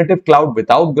definitive cloud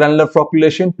without granular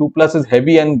flocculation. 2+ is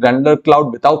heavy and granular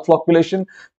cloud without flocculation.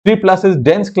 3+ is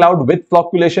dense cloud with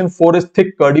flocculation. 4 is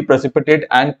thick curdy precipitate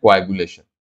and coagulation.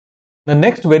 The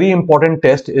next very important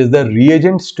test is the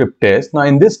reagent strip test. Now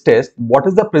in this test, what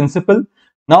is the principle?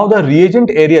 Now the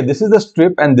reagent area, this is the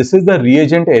strip and this is the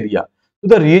reagent area.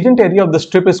 So the reagent area of the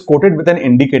strip is coated with an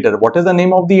indicator. What is the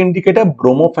name of the indicator?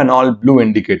 Bromophenol blue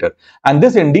indicator. And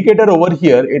this indicator over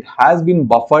here, it has been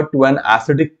buffered to an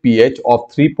acidic pH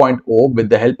of 3.0 with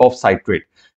the help of citrate.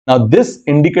 Now this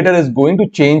indicator is going to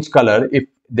change color if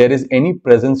there is any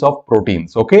presence of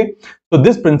proteins. Okay, so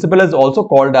this principle is also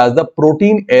called as the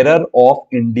protein error of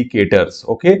indicators.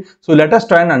 Okay, so let us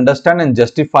try and understand and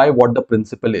justify what the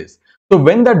principle is. So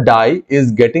when the dye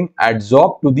is getting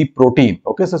adsorbed to the protein,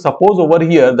 okay, so suppose over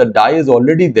here the dye is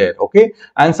already there, okay,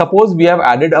 and suppose we have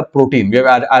added a protein, we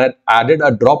have added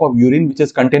a drop of urine which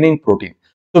is containing protein.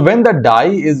 So when the dye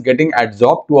is getting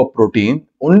adsorbed to a protein,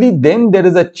 only then there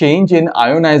is a change in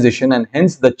ionization and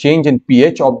hence the change in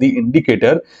pH of the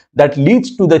indicator that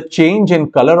leads to the change in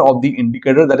color of the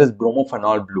indicator, that is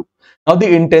bromophenol blue. Now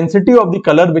the intensity of the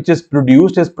color which is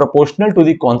produced is proportional to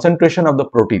the concentration of the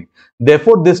protein.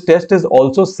 Therefore, this test is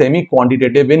also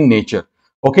semi-quantitative in nature.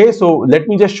 Okay, so let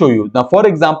me just show you. Now for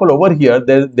example, over here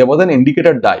there was an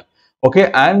indicator dye, okay,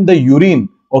 and the urine,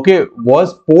 okay,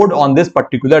 was poured on this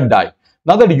particular dye.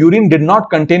 Now that urine did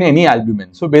not contain any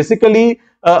albumin. So basically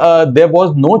there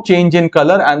was no change in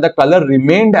color and the color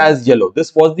remained as yellow.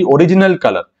 This was the original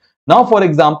color. Now for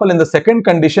example, in the second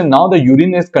condition, now the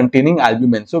urine is containing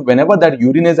albumin. So whenever that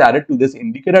urine is added to this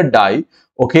indicator dye,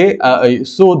 okay,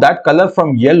 so that color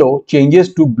from yellow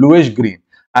changes to bluish green.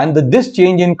 And this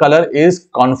change in color is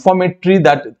confirmatory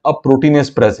that a protein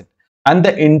is present. And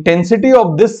the intensity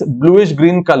of this bluish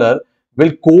green color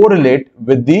will correlate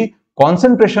with the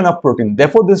concentration of protein.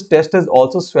 Therefore, this test is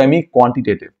also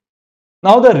semi-quantitative.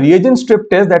 Now, the reagent strip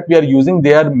test that we are using,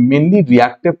 they are mainly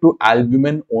reactive to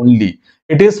albumin only.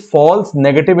 It is false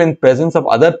negative in presence of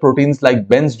other proteins like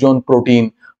BENCE JONE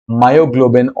protein,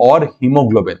 myoglobin or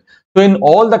hemoglobin. So, in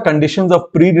all the conditions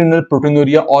of pre-renal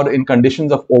proteinuria or in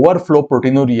conditions of overflow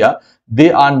proteinuria,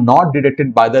 they are not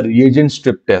detected by the reagent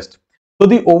strip test. So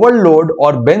the overload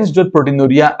or bench-JONE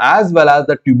proteinuria as well as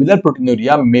the tubular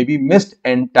proteinuria may be missed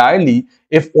entirely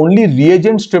if only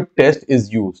reagent strip test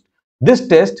is used. This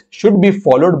test should be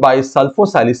followed by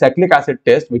sulfosalicylic acid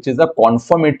test, which is a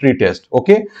confirmatory test.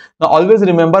 Okay. Now always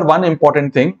remember one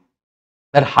important thing,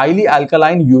 that highly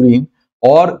alkaline urine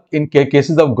or in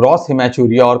cases of gross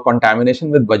hematuria or contamination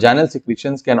with vaginal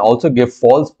secretions can also give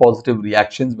false positive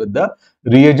reactions with the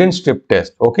reagent strip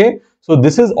test. Okay. So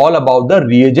this is all about the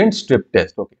reagent strip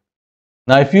test. Okay.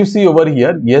 Now, if you see over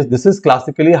here, yes, this is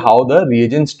classically how the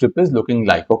reagent strip is looking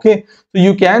like. Okay. So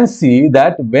you can see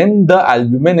that when the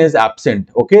albumin is absent,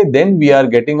 okay, then we are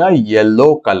getting a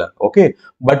yellow color. Okay.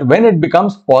 But when it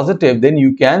becomes positive, then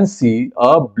you can see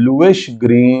a bluish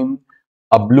green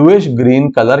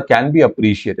color can be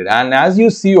appreciated. And as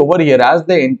you see over here, as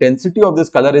the intensity of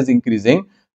this color is increasing,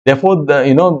 therefore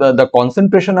the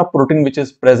concentration of protein which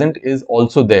is present is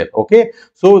also there. Okay,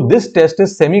 so this test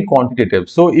is semi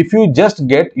quantitative. So if you just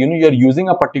get, you're using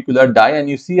a particular dye and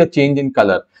you see a change in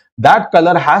color, that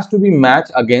color has to be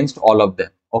matched against all of them.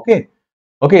 Okay,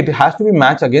 it has to be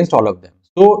matched against all of them.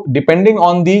 So depending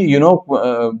on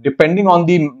the depending on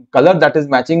the color that is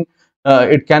matching,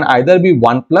 it can either be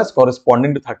 1 plus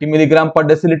corresponding to 30 milligram per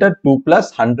deciliter, 2 plus,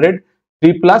 100,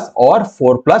 3 plus or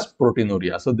 4 plus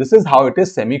proteinuria. So this is how it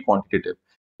is semi-quantitative.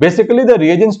 Basically, the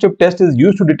reagent strip test is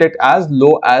used to detect as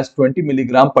low as 20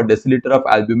 milligram per deciliter of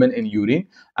albumin in urine,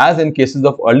 as in cases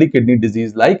of early kidney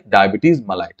disease like diabetes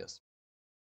mellitus.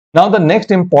 Now, the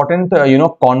next important,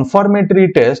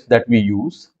 confirmatory test that we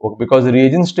use, because the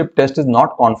reagent strip test is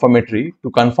not confirmatory,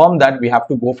 to confirm that we have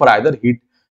to go for either heat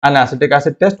and acetic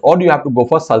acid test or you have to go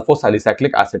for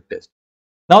sulfosalicylic acid test.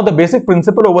 Now, the basic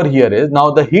principle over here is, now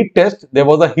the heat test, there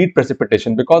was a heat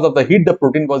precipitation. Because of the heat, the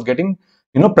protein was getting,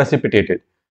 precipitated.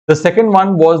 The second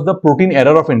one was the protein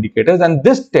error of indicators, and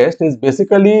this test is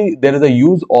basically, there is a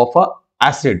use of a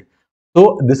acid.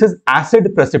 So this is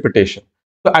acid precipitation.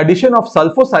 So addition of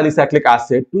sulfosalicylic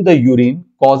acid to the urine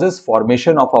causes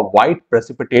formation of a white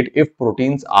precipitate if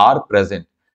proteins are present.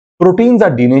 Proteins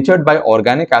are denatured by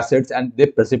organic acids and they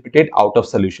precipitate out of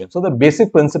solution. So the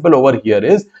basic principle over here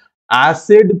is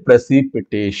acid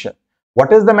precipitation.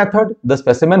 What is the method? The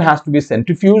specimen has to be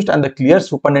centrifuged and the clear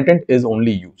supernatant is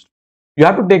only used. You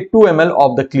have to take 2 ml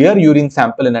of the clear urine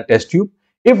sample in a test tube.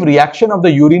 If reaction of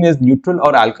the urine is neutral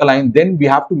or alkaline, then we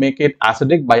have to make it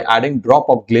acidic by adding drop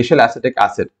of glacial acetic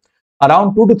acid.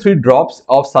 Around 2 to 3 drops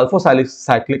of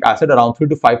sulfosalicylic acid, around 3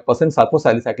 to 5%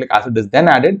 sulfosalicylic acid is then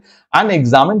added and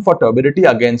examined for turbidity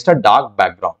against a dark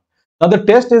background. Now the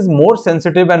test is more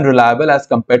sensitive and reliable as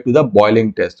compared to the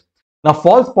boiling test. Now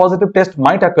false positive test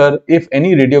might occur if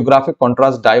any radiographic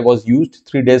contrast dye was used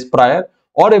 3 days prior,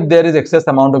 or if there is excess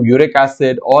amount of uric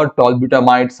acid or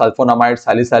tolbutamide, sulfonamide,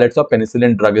 salicylates or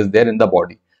penicillin drug is there in the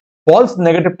body. False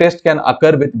negative test can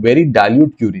occur with very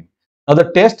dilute urine. Now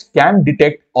the test can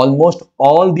detect almost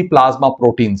all the plasma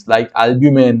proteins like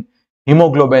albumin,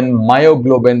 hemoglobin,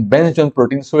 myoglobin, bench-JONE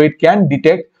protein. So it can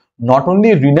detect not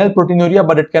only renal proteinuria,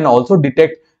 but it can also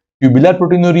detect tubular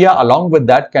proteinuria. Along with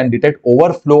that, can detect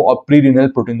overflow of pre-renal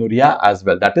proteinuria as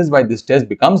well. That is why this test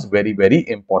becomes very, very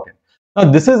important. Now,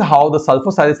 this is how the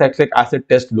sulfosalicylic acid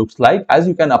test looks like, as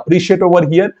you can appreciate over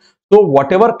here. So,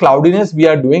 whatever cloudiness we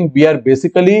are doing, we are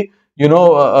basically,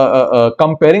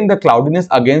 comparing the cloudiness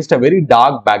against a very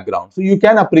dark background. So, you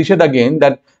can appreciate again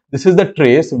that This is the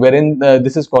trace wherein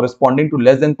this is corresponding to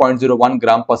less than 0.01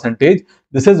 gram percentage.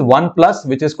 This is 1 plus,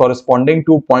 which is corresponding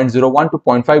to 0.01 to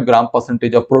 0.5 gram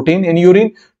percentage of protein in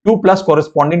urine. 2 plus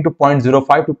corresponding to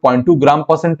 0.05 to 0.2 gram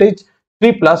percentage.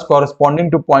 3 plus corresponding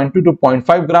to 0.2 to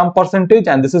 0.5 gram percentage,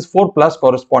 and this is 4 plus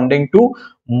corresponding to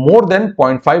more than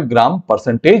 0.5 gram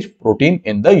percentage protein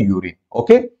in the urine.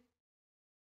 Okay.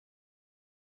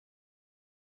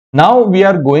 Now we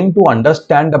are going to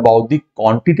understand about the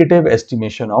quantitative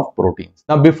estimation of proteins.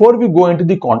 Now before we go into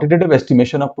the quantitative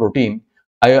estimation of protein,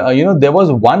 there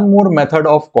was one more method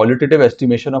of qualitative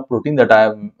estimation of protein that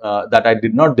I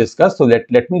did not discuss. So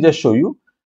let me just show you.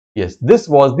 Yes, this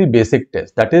was the basic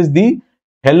test. That is the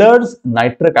Heller's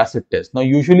nitric acid test. Now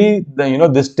usually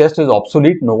this test is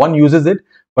obsolete. No one uses it.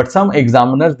 But some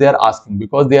examiners, they are asking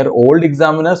because they are old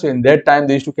examiners. So in their time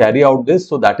they used to carry out this.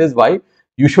 So that is why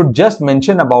you should just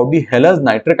mention about the Heller's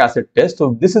nitric acid test.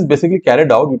 So this is basically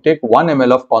carried out. You take 1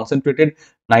 ml of concentrated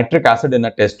nitric acid in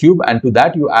a test tube, and to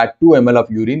that you add 2 ml of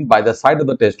urine by the side of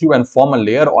the test tube and form a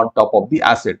layer on top of the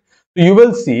acid. So you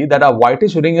will see that a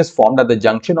whitish ring is formed at the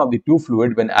junction of the two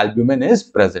fluid when albumin is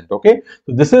present. Okay.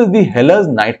 So this is the Heller's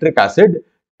nitric acid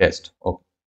test. Okay.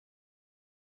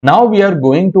 Now we are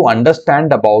going to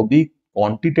understand about the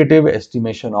quantitative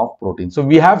estimation of protein. So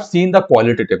we have seen the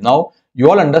qualitative. Now you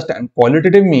all understand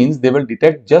qualitative means they will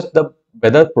detect just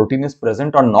whether protein is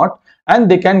present or not,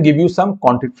 and they can give you some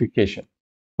quantification.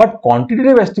 But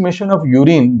quantitative estimation of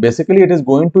urine, basically it is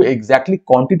going to exactly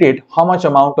quantitate how much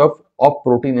amount of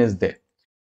protein is there.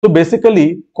 So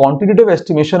basically quantitative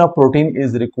estimation of protein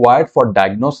is required for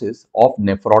diagnosis of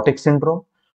nephrotic syndrome,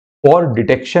 for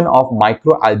detection of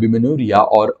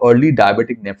microalbuminuria or early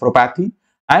diabetic nephropathy,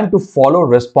 and to follow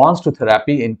response to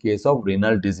therapy in case of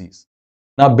renal disease.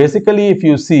 Now basically if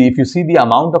you see the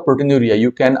amount of proteinuria,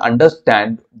 you can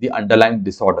understand the underlying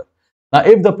disorder. Now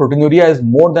if the proteinuria is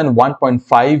more than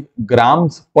 1.5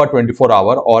 grams per 24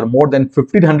 hour or more than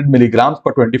 1500 milligrams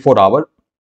per 24 hour,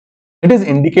 it is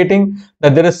indicating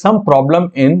that there is some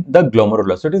problem in the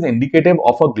glomerular. So it is indicative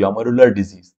of a glomerular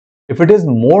disease. If it is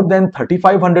more than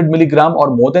 3500 milligram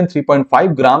or more than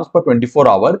 3.5 grams per 24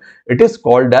 hour, it is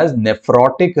called as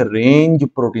nephrotic range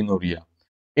proteinuria.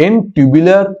 In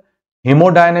tubular,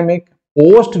 hemodynamic,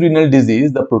 post-renal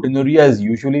disease, the proteinuria is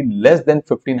usually less than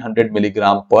 1500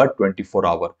 milligram per 24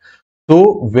 hour.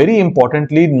 So very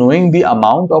importantly, knowing the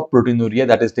amount of proteinuria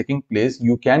that is taking place,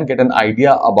 you can get an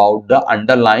idea about the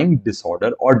underlying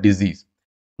disorder or disease.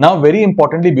 Now very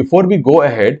importantly, before we go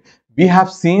ahead, we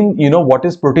have seen what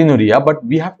is proteinuria, but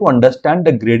we have to understand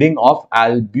the grading of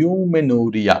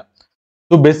albuminuria.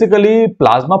 So basically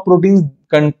plasma proteins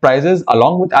comprises,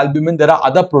 along with albumin, there are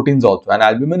other proteins also, and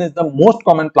albumin is the most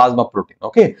common plasma protein.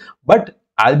 Okay, but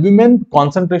albumin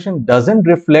concentration doesn't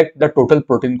reflect the total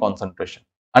protein concentration.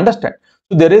 Understand?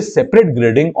 So there is separate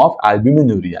grading of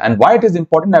albuminuria, and why it is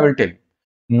important I will tell you.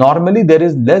 Normally there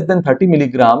is less than 30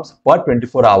 milligrams per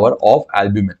 24 hour of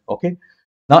albumin. Okay.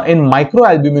 Now in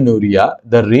microalbuminuria,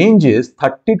 the range is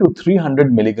 30 to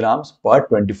 300 milligrams per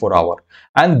 24 hour,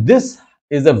 and this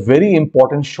is a very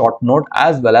important short note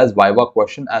as well as viva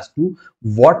question as to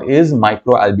what is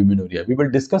microalbuminuria. We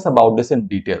will discuss about this in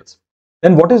details.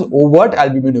 Then what is overt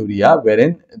albuminuria,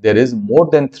 wherein there is more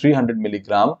than 300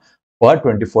 milligram per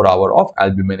 24 hour of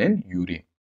albumin in urine.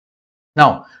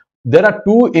 Now there are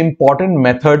two important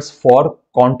methods for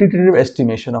quantitative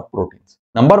estimation of proteins.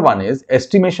 Number one is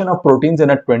estimation of proteins in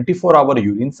a 24-hour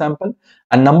urine sample,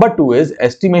 and number two is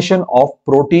estimation of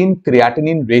protein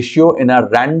creatinine ratio in a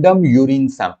random urine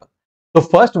sample. So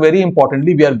first, very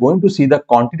importantly, we are going to see the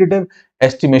quantitative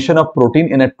estimation of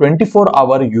protein in a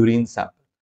 24-hour urine sample.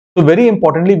 So very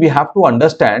importantly, we have to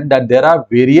understand that there are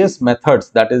various methods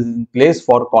that is in place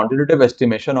for quantitative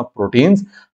estimation of proteins.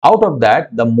 Out of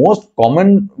that, the most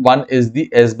common one is the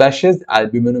Esbash's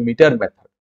albuminometer method.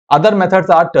 Other methods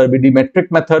are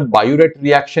turbidimetric method, biuret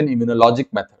reaction,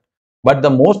 immunologic method. But the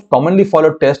most commonly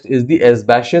followed test is the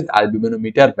Esbash's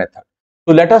albuminometer method.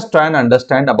 So let us try and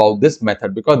understand about this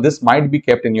method, because this might be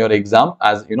kept in your exam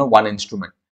as one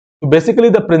instrument. So basically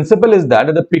the principle is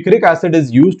that the picric acid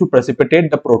is used to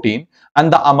precipitate the protein, and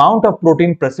the amount of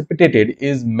protein precipitated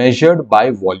is measured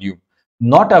by volume.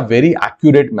 Not a very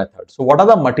accurate method. So what are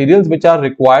the materials which are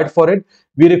required for it?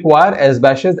 We require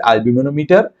Esbash's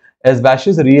albuminometer,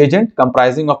 Esbash's reagent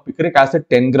comprising of picric acid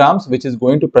 10 grams, which is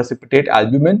going to precipitate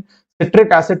albumin,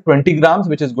 citric acid 20 grams,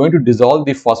 which is going to dissolve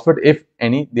the phosphate if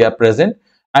any they are present,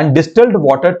 and distilled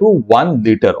water to 1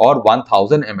 liter or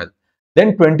 1000 ml.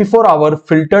 Then 24-hour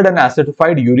filtered and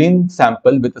acidified urine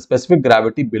sample with a specific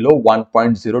gravity below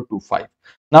 1.025.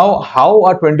 Now, how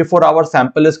a 24-hour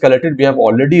sample is collected, we have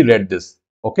already read this.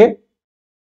 Okay.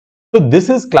 So this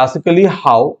is classically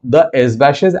how the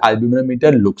S-Bash's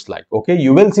albuminometer looks like. Okay,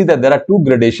 you will see that there are two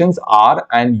gradations, R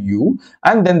and U,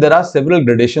 and then there are several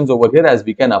gradations over here, as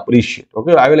we can appreciate.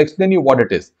 Okay, I will explain you what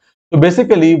it is. So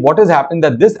basically what is happening,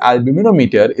 that this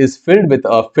albuminometer is filled with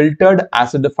a filtered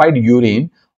acidified urine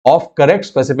of correct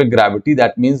specific gravity,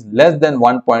 that means less than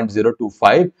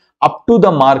 1.025 up to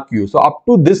the mark U. So up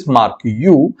to this mark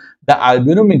U, the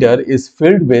albuminometer is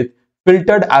filled with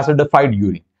filtered acidified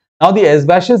urine. Now the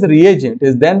S-Bash's reagent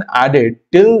is then added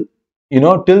till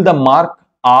the mark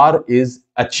R is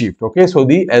achieved. Okay, so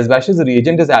the S-Bash's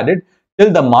reagent is added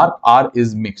till the mark R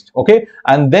is mixed. Okay,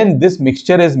 and then this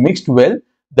mixture is mixed well.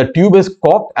 The tube is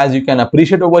corked, as you can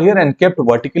appreciate over here, and kept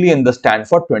vertically in the stand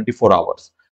for 24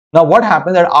 hours. Now what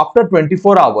happens, that after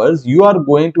 24 hours you are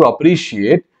going to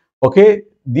appreciate, okay,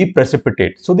 the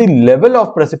precipitate. So the level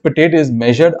of precipitate is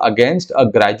measured against a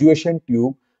graduation of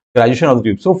the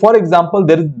tube. So for example,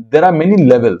 there are many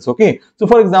levels. Okay, so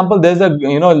for example, there's a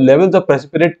levels of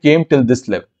precipitate came till this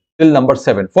level, till number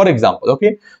 7, for example.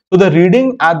 Okay, so the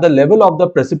reading at the level of the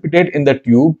precipitate in the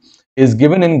tube is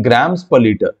given in grams per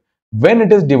liter. When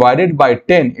it is divided by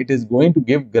 10, it is going to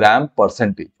give gram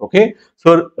percentage. Okay,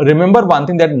 so remember one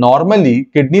thing, that normally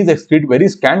kidneys excrete very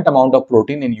scant amount of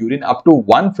protein in urine, up to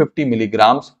 150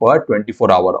 milligrams per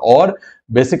 24 hour, or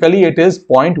basically it is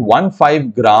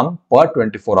 0.15 gram per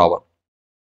 24 hour.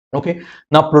 Okay,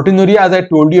 now proteinuria, as I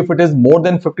told you, if it is more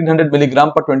than 1500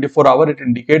 milligram per 24 hour, it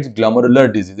indicates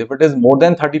glomerular disease. If it is more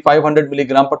than 3500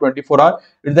 milligram per 24 hour,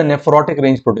 it is the nephrotic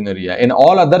range proteinuria. In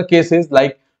all other cases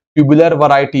like tubular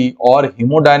variety or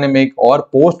hemodynamic or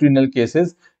post-renal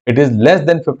cases, it is less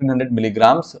than 1500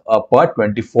 milligrams per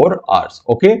 24 hours.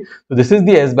 Okay, so this is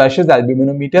the S-Bash's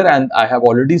albuminometer, and I have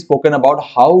already spoken about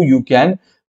how you can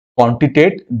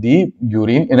quantitate the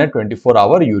urine in a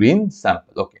 24-hour urine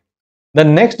sample. Okay. The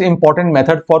next important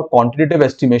method for quantitative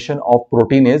estimation of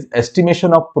protein is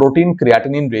estimation of protein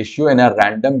creatinine ratio in a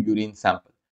random urine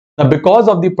sample. Now, because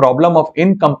of the problem of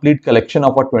incomplete collection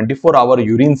of a 24-hour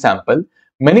urine sample,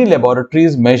 many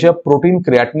laboratories measure protein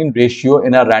creatinine ratio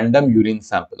in a random urine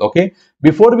sample. Okay,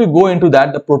 before we go into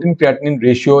that, the protein creatinine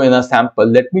ratio in a sample,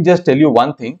 let me just tell you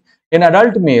one thing. In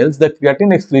adult males, the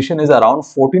creatinine excretion is around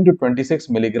 14 to 26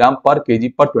 milligram per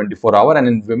kg per 24 hour, and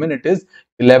in women it is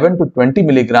 11 to 20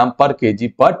 milligram per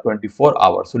kg per 24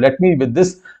 hours. So let me, with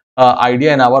this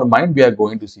idea in our mind, we are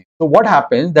going to see. So what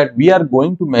happens, that we are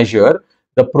going to measure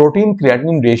the protein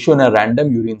creatinine ratio in a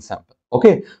random urine sample.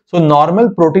 Okay, so normal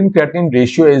protein creatinine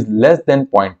ratio is less than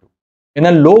 0.2. In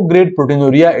a low grade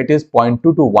proteinuria, it is 0.2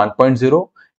 to 1.0.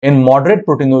 In moderate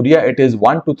proteinuria, it is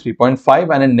 1 to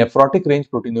 3.5, and in nephrotic range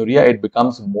proteinuria, it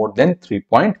becomes more than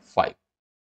 3.5.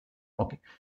 Okay.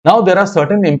 Now, there are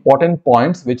certain important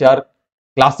points which are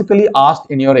classically asked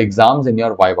in your exams, in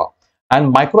your viva,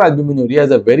 and microalbuminuria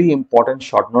is a very important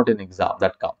short note in exam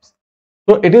that comes.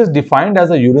 So, it is defined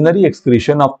as a urinary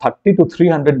excretion of 30 to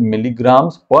 300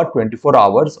 milligrams per 24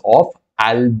 hours of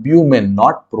albumin,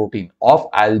 not protein, of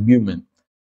albumin.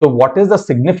 So, what is the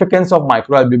significance of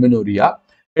microalbuminuria?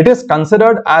 It is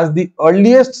considered as the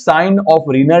earliest sign of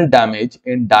renal damage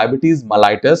in diabetes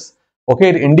mellitus. Okay,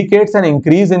 it indicates an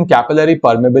increase in capillary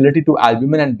permeability to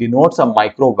albumin and denotes a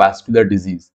microvascular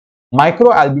disease.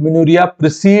 Microalbuminuria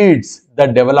precedes the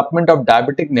development of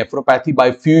diabetic nephropathy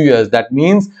by few years. That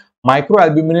means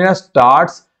microalbuminuria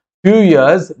starts few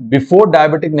years before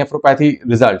diabetic nephropathy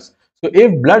results. So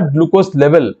if blood glucose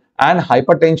level and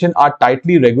hypertension are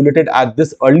tightly regulated at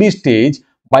this early stage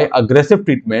by aggressive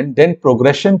treatment, then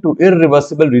progression to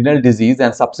irreversible renal disease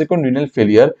and subsequent renal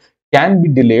failure can be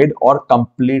delayed or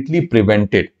completely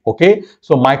prevented. Okay,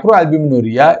 so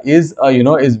microalbuminuria is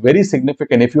is very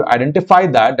significant. If you identify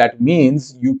that, that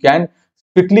means you can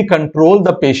strictly control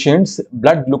the patient's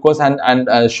blood glucose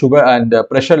and sugar and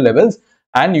pressure levels,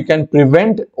 and you can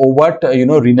prevent overt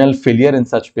renal failure in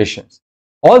such patients.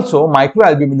 Also,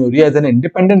 microalbuminuria is an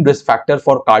independent risk factor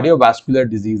for cardiovascular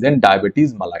disease and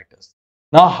diabetes mellitus.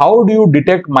 Now, how do you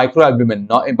detect microalbumin?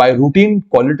 Now, by routine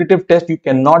qualitative test, you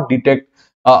cannot detect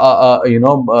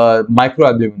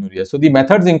microalbuminuria. So, the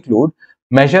methods include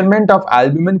measurement of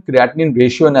albumin creatinine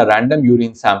ratio in a random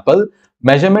urine sample,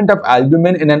 measurement of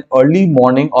albumin in an early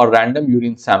morning or random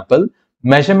urine sample,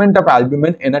 measurement of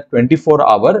albumin in a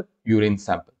 24-hour urine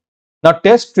sample. Now,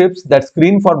 test strips that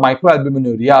screen for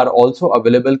microalbuminuria are also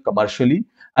available commercially.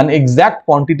 An exact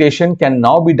quantitation can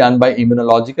now be done by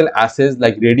immunological assays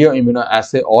like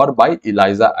radioimmunoassay or by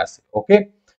ELISA assay. Okay.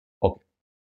 Okay.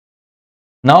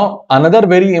 Now, another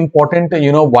very important,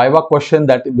 viva question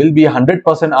that will be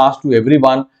 100% asked to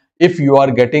everyone if you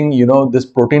are getting, this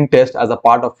protein test as a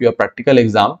part of your practical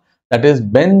exam, that is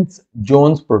BENCE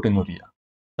Jones proteinuria.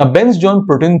 Now, Benz-Jones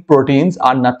proteins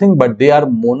are nothing but they are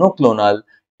monoclonal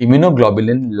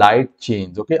immunoglobulin light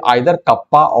chains, okay, either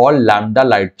kappa or lambda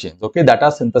light chains, okay, that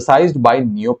are synthesized by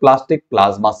neoplastic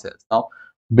plasma cells. Now,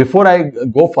 before I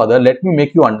go further, let me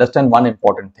make you understand one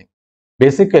important thing.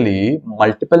 Basically,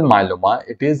 multiple myeloma,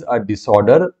 it is a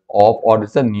disorder of, or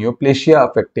it's a neoplasia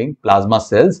affecting plasma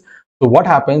cells. So what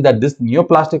happens that this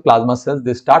neoplastic plasma cells,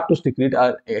 they start to secrete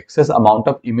an excess amount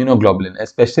of immunoglobulin,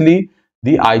 especially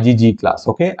the IgG class,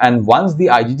 okay. And once the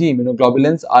IgG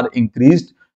immunoglobulins are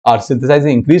increased, are synthesized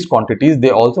in increased quantities, they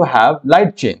also have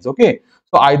light chains, okay.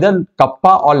 So either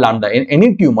kappa or lambda, in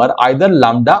any tumor, either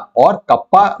lambda or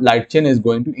kappa light chain is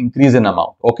going to increase in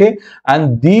amount, okay.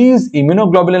 And these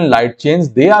immunoglobulin light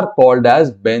chains, they are called as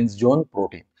Benz-Jones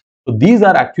protein. So these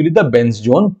are actually the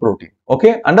Benz-Jones protein,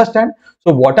 okay, understand.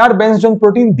 So what are Benz-Jones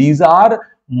protein? These are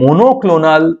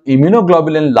monoclonal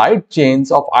immunoglobulin light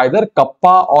chains of either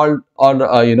kappa or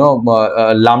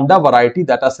lambda variety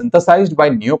that are synthesized by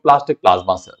neoplastic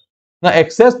plasma cells. Now,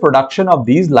 excess production of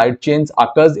these light chains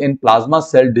occurs in plasma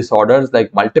cell disorders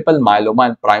like multiple myeloma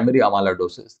and primary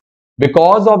amyloidosis.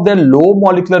 Because of their low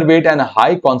molecular weight and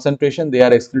high concentration, they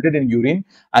are excreted in urine,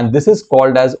 and this is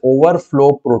called as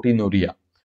overflow proteinuria.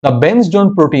 Now,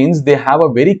 Benz-Jones proteins, they have a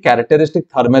very characteristic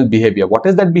thermal behavior. What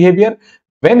is that behavior?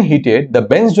 When heated, the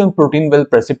Benz-Jones protein will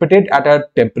precipitate at a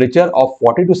temperature of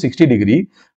 40 to 60 degree.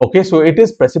 Okay, so it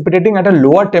is precipitating at a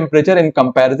lower temperature in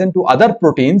comparison to other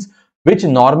proteins which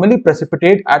normally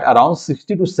precipitate at around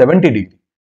 60 to 70 degree.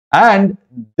 And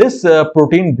this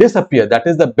protein disappears, that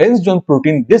is the Benz-Jones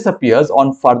protein disappears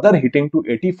on further heating to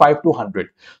 85 to 100.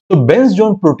 So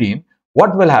Benz-Jones protein,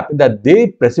 what will happen that they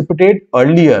precipitate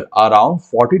earlier around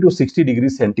 40 to 60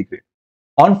 degrees centigrade.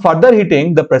 On further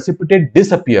heating, the precipitate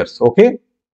disappears, okay,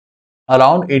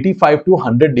 around 85 to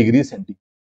 100 degrees centigrade.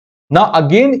 Now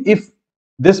again, if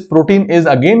this protein is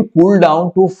again cooled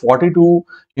down to 40 to,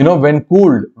 when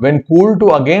cooled to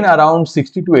again around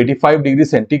 60 to 85 degrees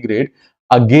centigrade,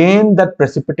 again that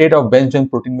precipitate of Benz-Jones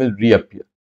protein will reappear.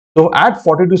 So at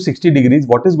 40 to 60 degrees,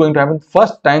 what is going to happen?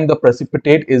 First time the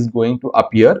precipitate is going to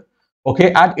appear.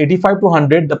 Okay, at 85 to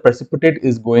 100, the precipitate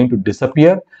is going to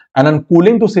disappear, and on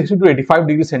cooling to 60 to 85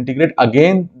 degrees centigrade,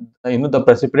 again, the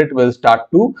precipitate will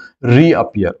start to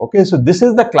reappear. Okay, so this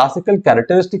is the classical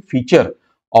characteristic feature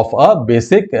of a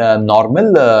basic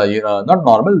normal, not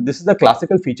normal, this is the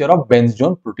classical feature of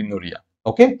Benz-Jones proteinuria.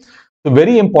 Okay, so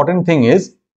very important thing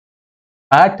is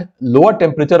at lower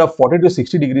temperature of 40 to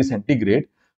 60 degrees centigrade,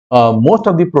 most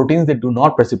of the proteins, they do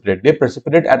not precipitate. They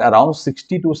precipitate at around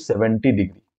 60 to 70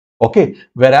 degree. Okay,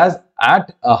 whereas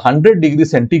at 100 degrees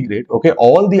centigrade, okay,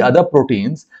 all the other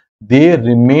proteins, they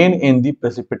remain in the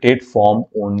precipitate form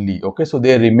only. Okay, so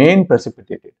they remain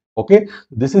precipitated. Okay,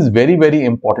 this is very, very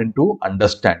important to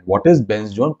understand what is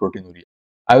Benz-Jones proteinuria.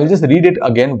 I will just read it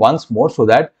again once more so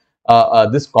that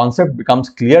this concept becomes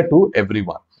clear to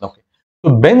everyone. Okay,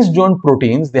 so Benz-Jones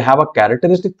proteins, they have a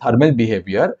characteristic thermal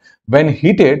behavior. When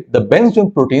heated, the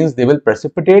Benz-Jones proteins, they will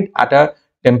precipitate at a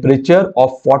temperature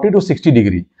of 40 to 60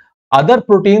 degree. Other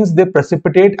proteins, they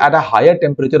precipitate at a higher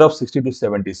temperature of 60 to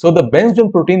 70. So the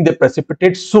Benz-Jones protein, they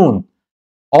precipitate soon.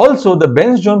 Also, the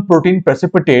Benz-Jones protein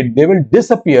precipitate, they will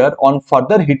disappear on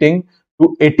further heating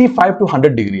to 85 to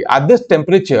 100 degree. At this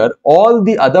temperature, all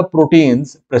the other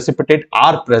proteins precipitate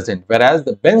are present, whereas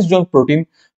the Benz-Jones protein,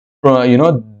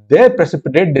 their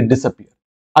precipitate, they disappear.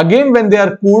 Again, when they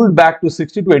are cooled back to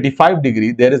 60 to 85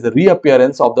 degree, there is a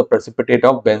reappearance of the precipitate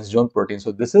of Benz-Jones protein.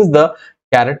 So this is the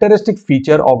characteristic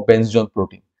feature of Benz-Jones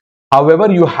protein. However,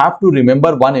 you have to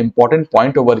remember one important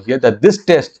point over here, that this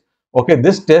test, okay,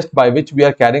 this test by which we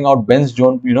are carrying out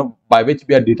Benz-Jones, by which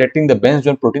we are detecting the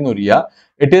Benz-Jones proteinuria,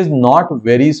 it is not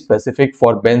very specific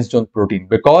for Benz-Jones protein,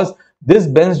 because this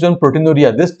Benz-Jones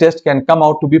proteinuria, this test can come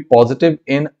out to be positive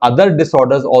in other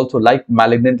disorders also, like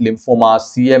malignant lymphoma,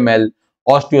 CML,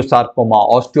 osteosarcoma,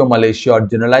 osteomalacia, or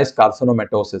generalized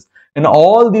carcinomatosis. In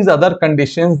all these other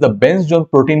conditions, the Benz-Jones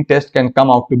protein test can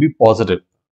come out to be positive.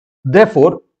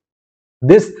 Therefore,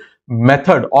 this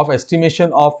method of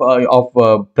estimation of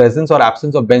presence or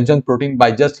absence of Benz-Jones protein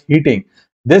by just heating,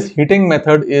 this heating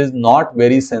method is not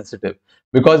very sensitive,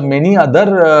 because many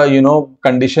other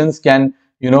conditions can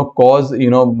cause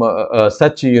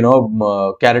such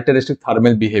characteristic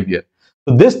thermal behavior.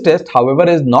 So this test, however,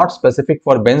 is not specific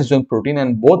for Benz-Jones protein,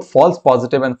 and both false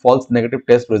positive and false negative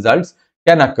test results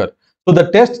can occur. So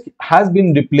the test has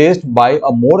been replaced by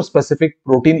a more specific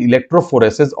protein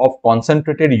electrophoresis of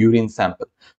concentrated urine sample.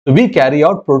 So we carry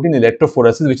out protein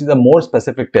electrophoresis, which is a more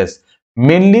specific test.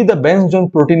 Mainly the Benz-Jones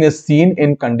protein is seen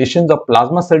in conditions of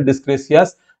plasma cell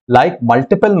dyscrasias like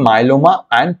multiple myeloma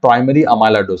and primary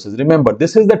amyloidosis. Remember,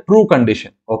 this is the true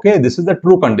condition. Okay, this is the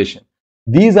true condition.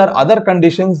 These are other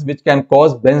conditions which can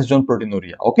cause Benz-Jones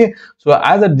proteinuria. Okay, so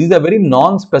these are very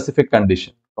non-specific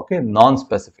condition. Okay,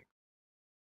 non-specific.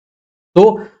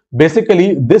 So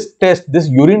basically, this test, this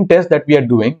urine test that we are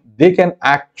doing, they can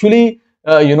actually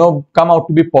come out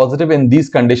to be positive in these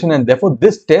conditions, and therefore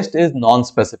this test is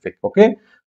non-specific. Okay.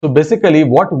 So basically,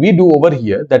 what we do over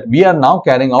here, that we are now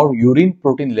carrying out urine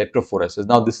protein electrophoresis.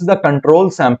 Now this is a control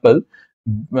sample.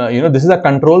 This is a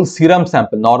control serum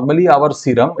sample. Normally our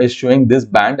serum is showing this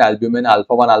band: albumin,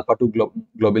 alpha 1, alpha 2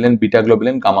 globulin, beta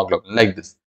globulin, gamma globulin, like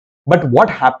this. But what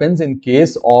happens in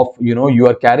case of, you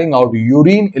are carrying out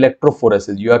urine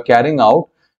electrophoresis? You are carrying out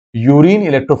urine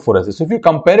electrophoresis. So if you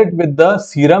compare it with the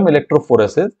serum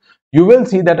electrophoresis, you will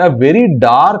see that a very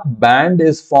dark band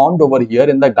is formed over here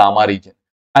in the gamma region.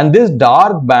 And this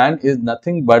dark band is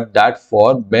nothing but that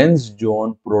for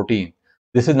Benz-Jones protein.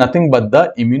 This is nothing but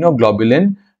the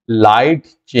immunoglobulin light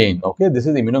chain. Okay, this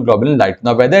is immunoglobulin light.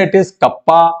 Now, whether it is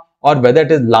kappa or whether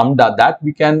it is lambda, that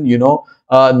we can,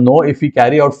 know if we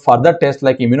carry out further tests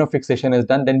like immunofixation is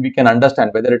done, then we can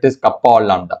understand whether it is kappa or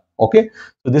lambda. Okay,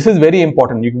 so this is very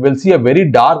important. You will see a very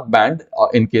dark band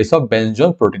in case of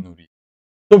Benz-Jones proteinuria.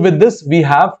 So with this, we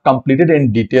have completed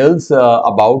in details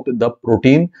about the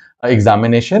protein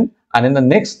examination, and in the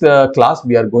next class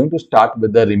we are going to start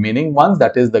with the remaining ones,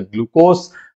 that is the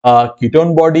glucose,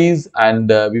 ketone bodies, and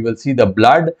we will see the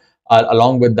blood,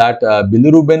 along with that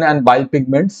bilirubin and bile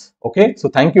pigments. Okay, so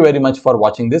thank you very much for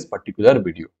watching this particular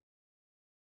video.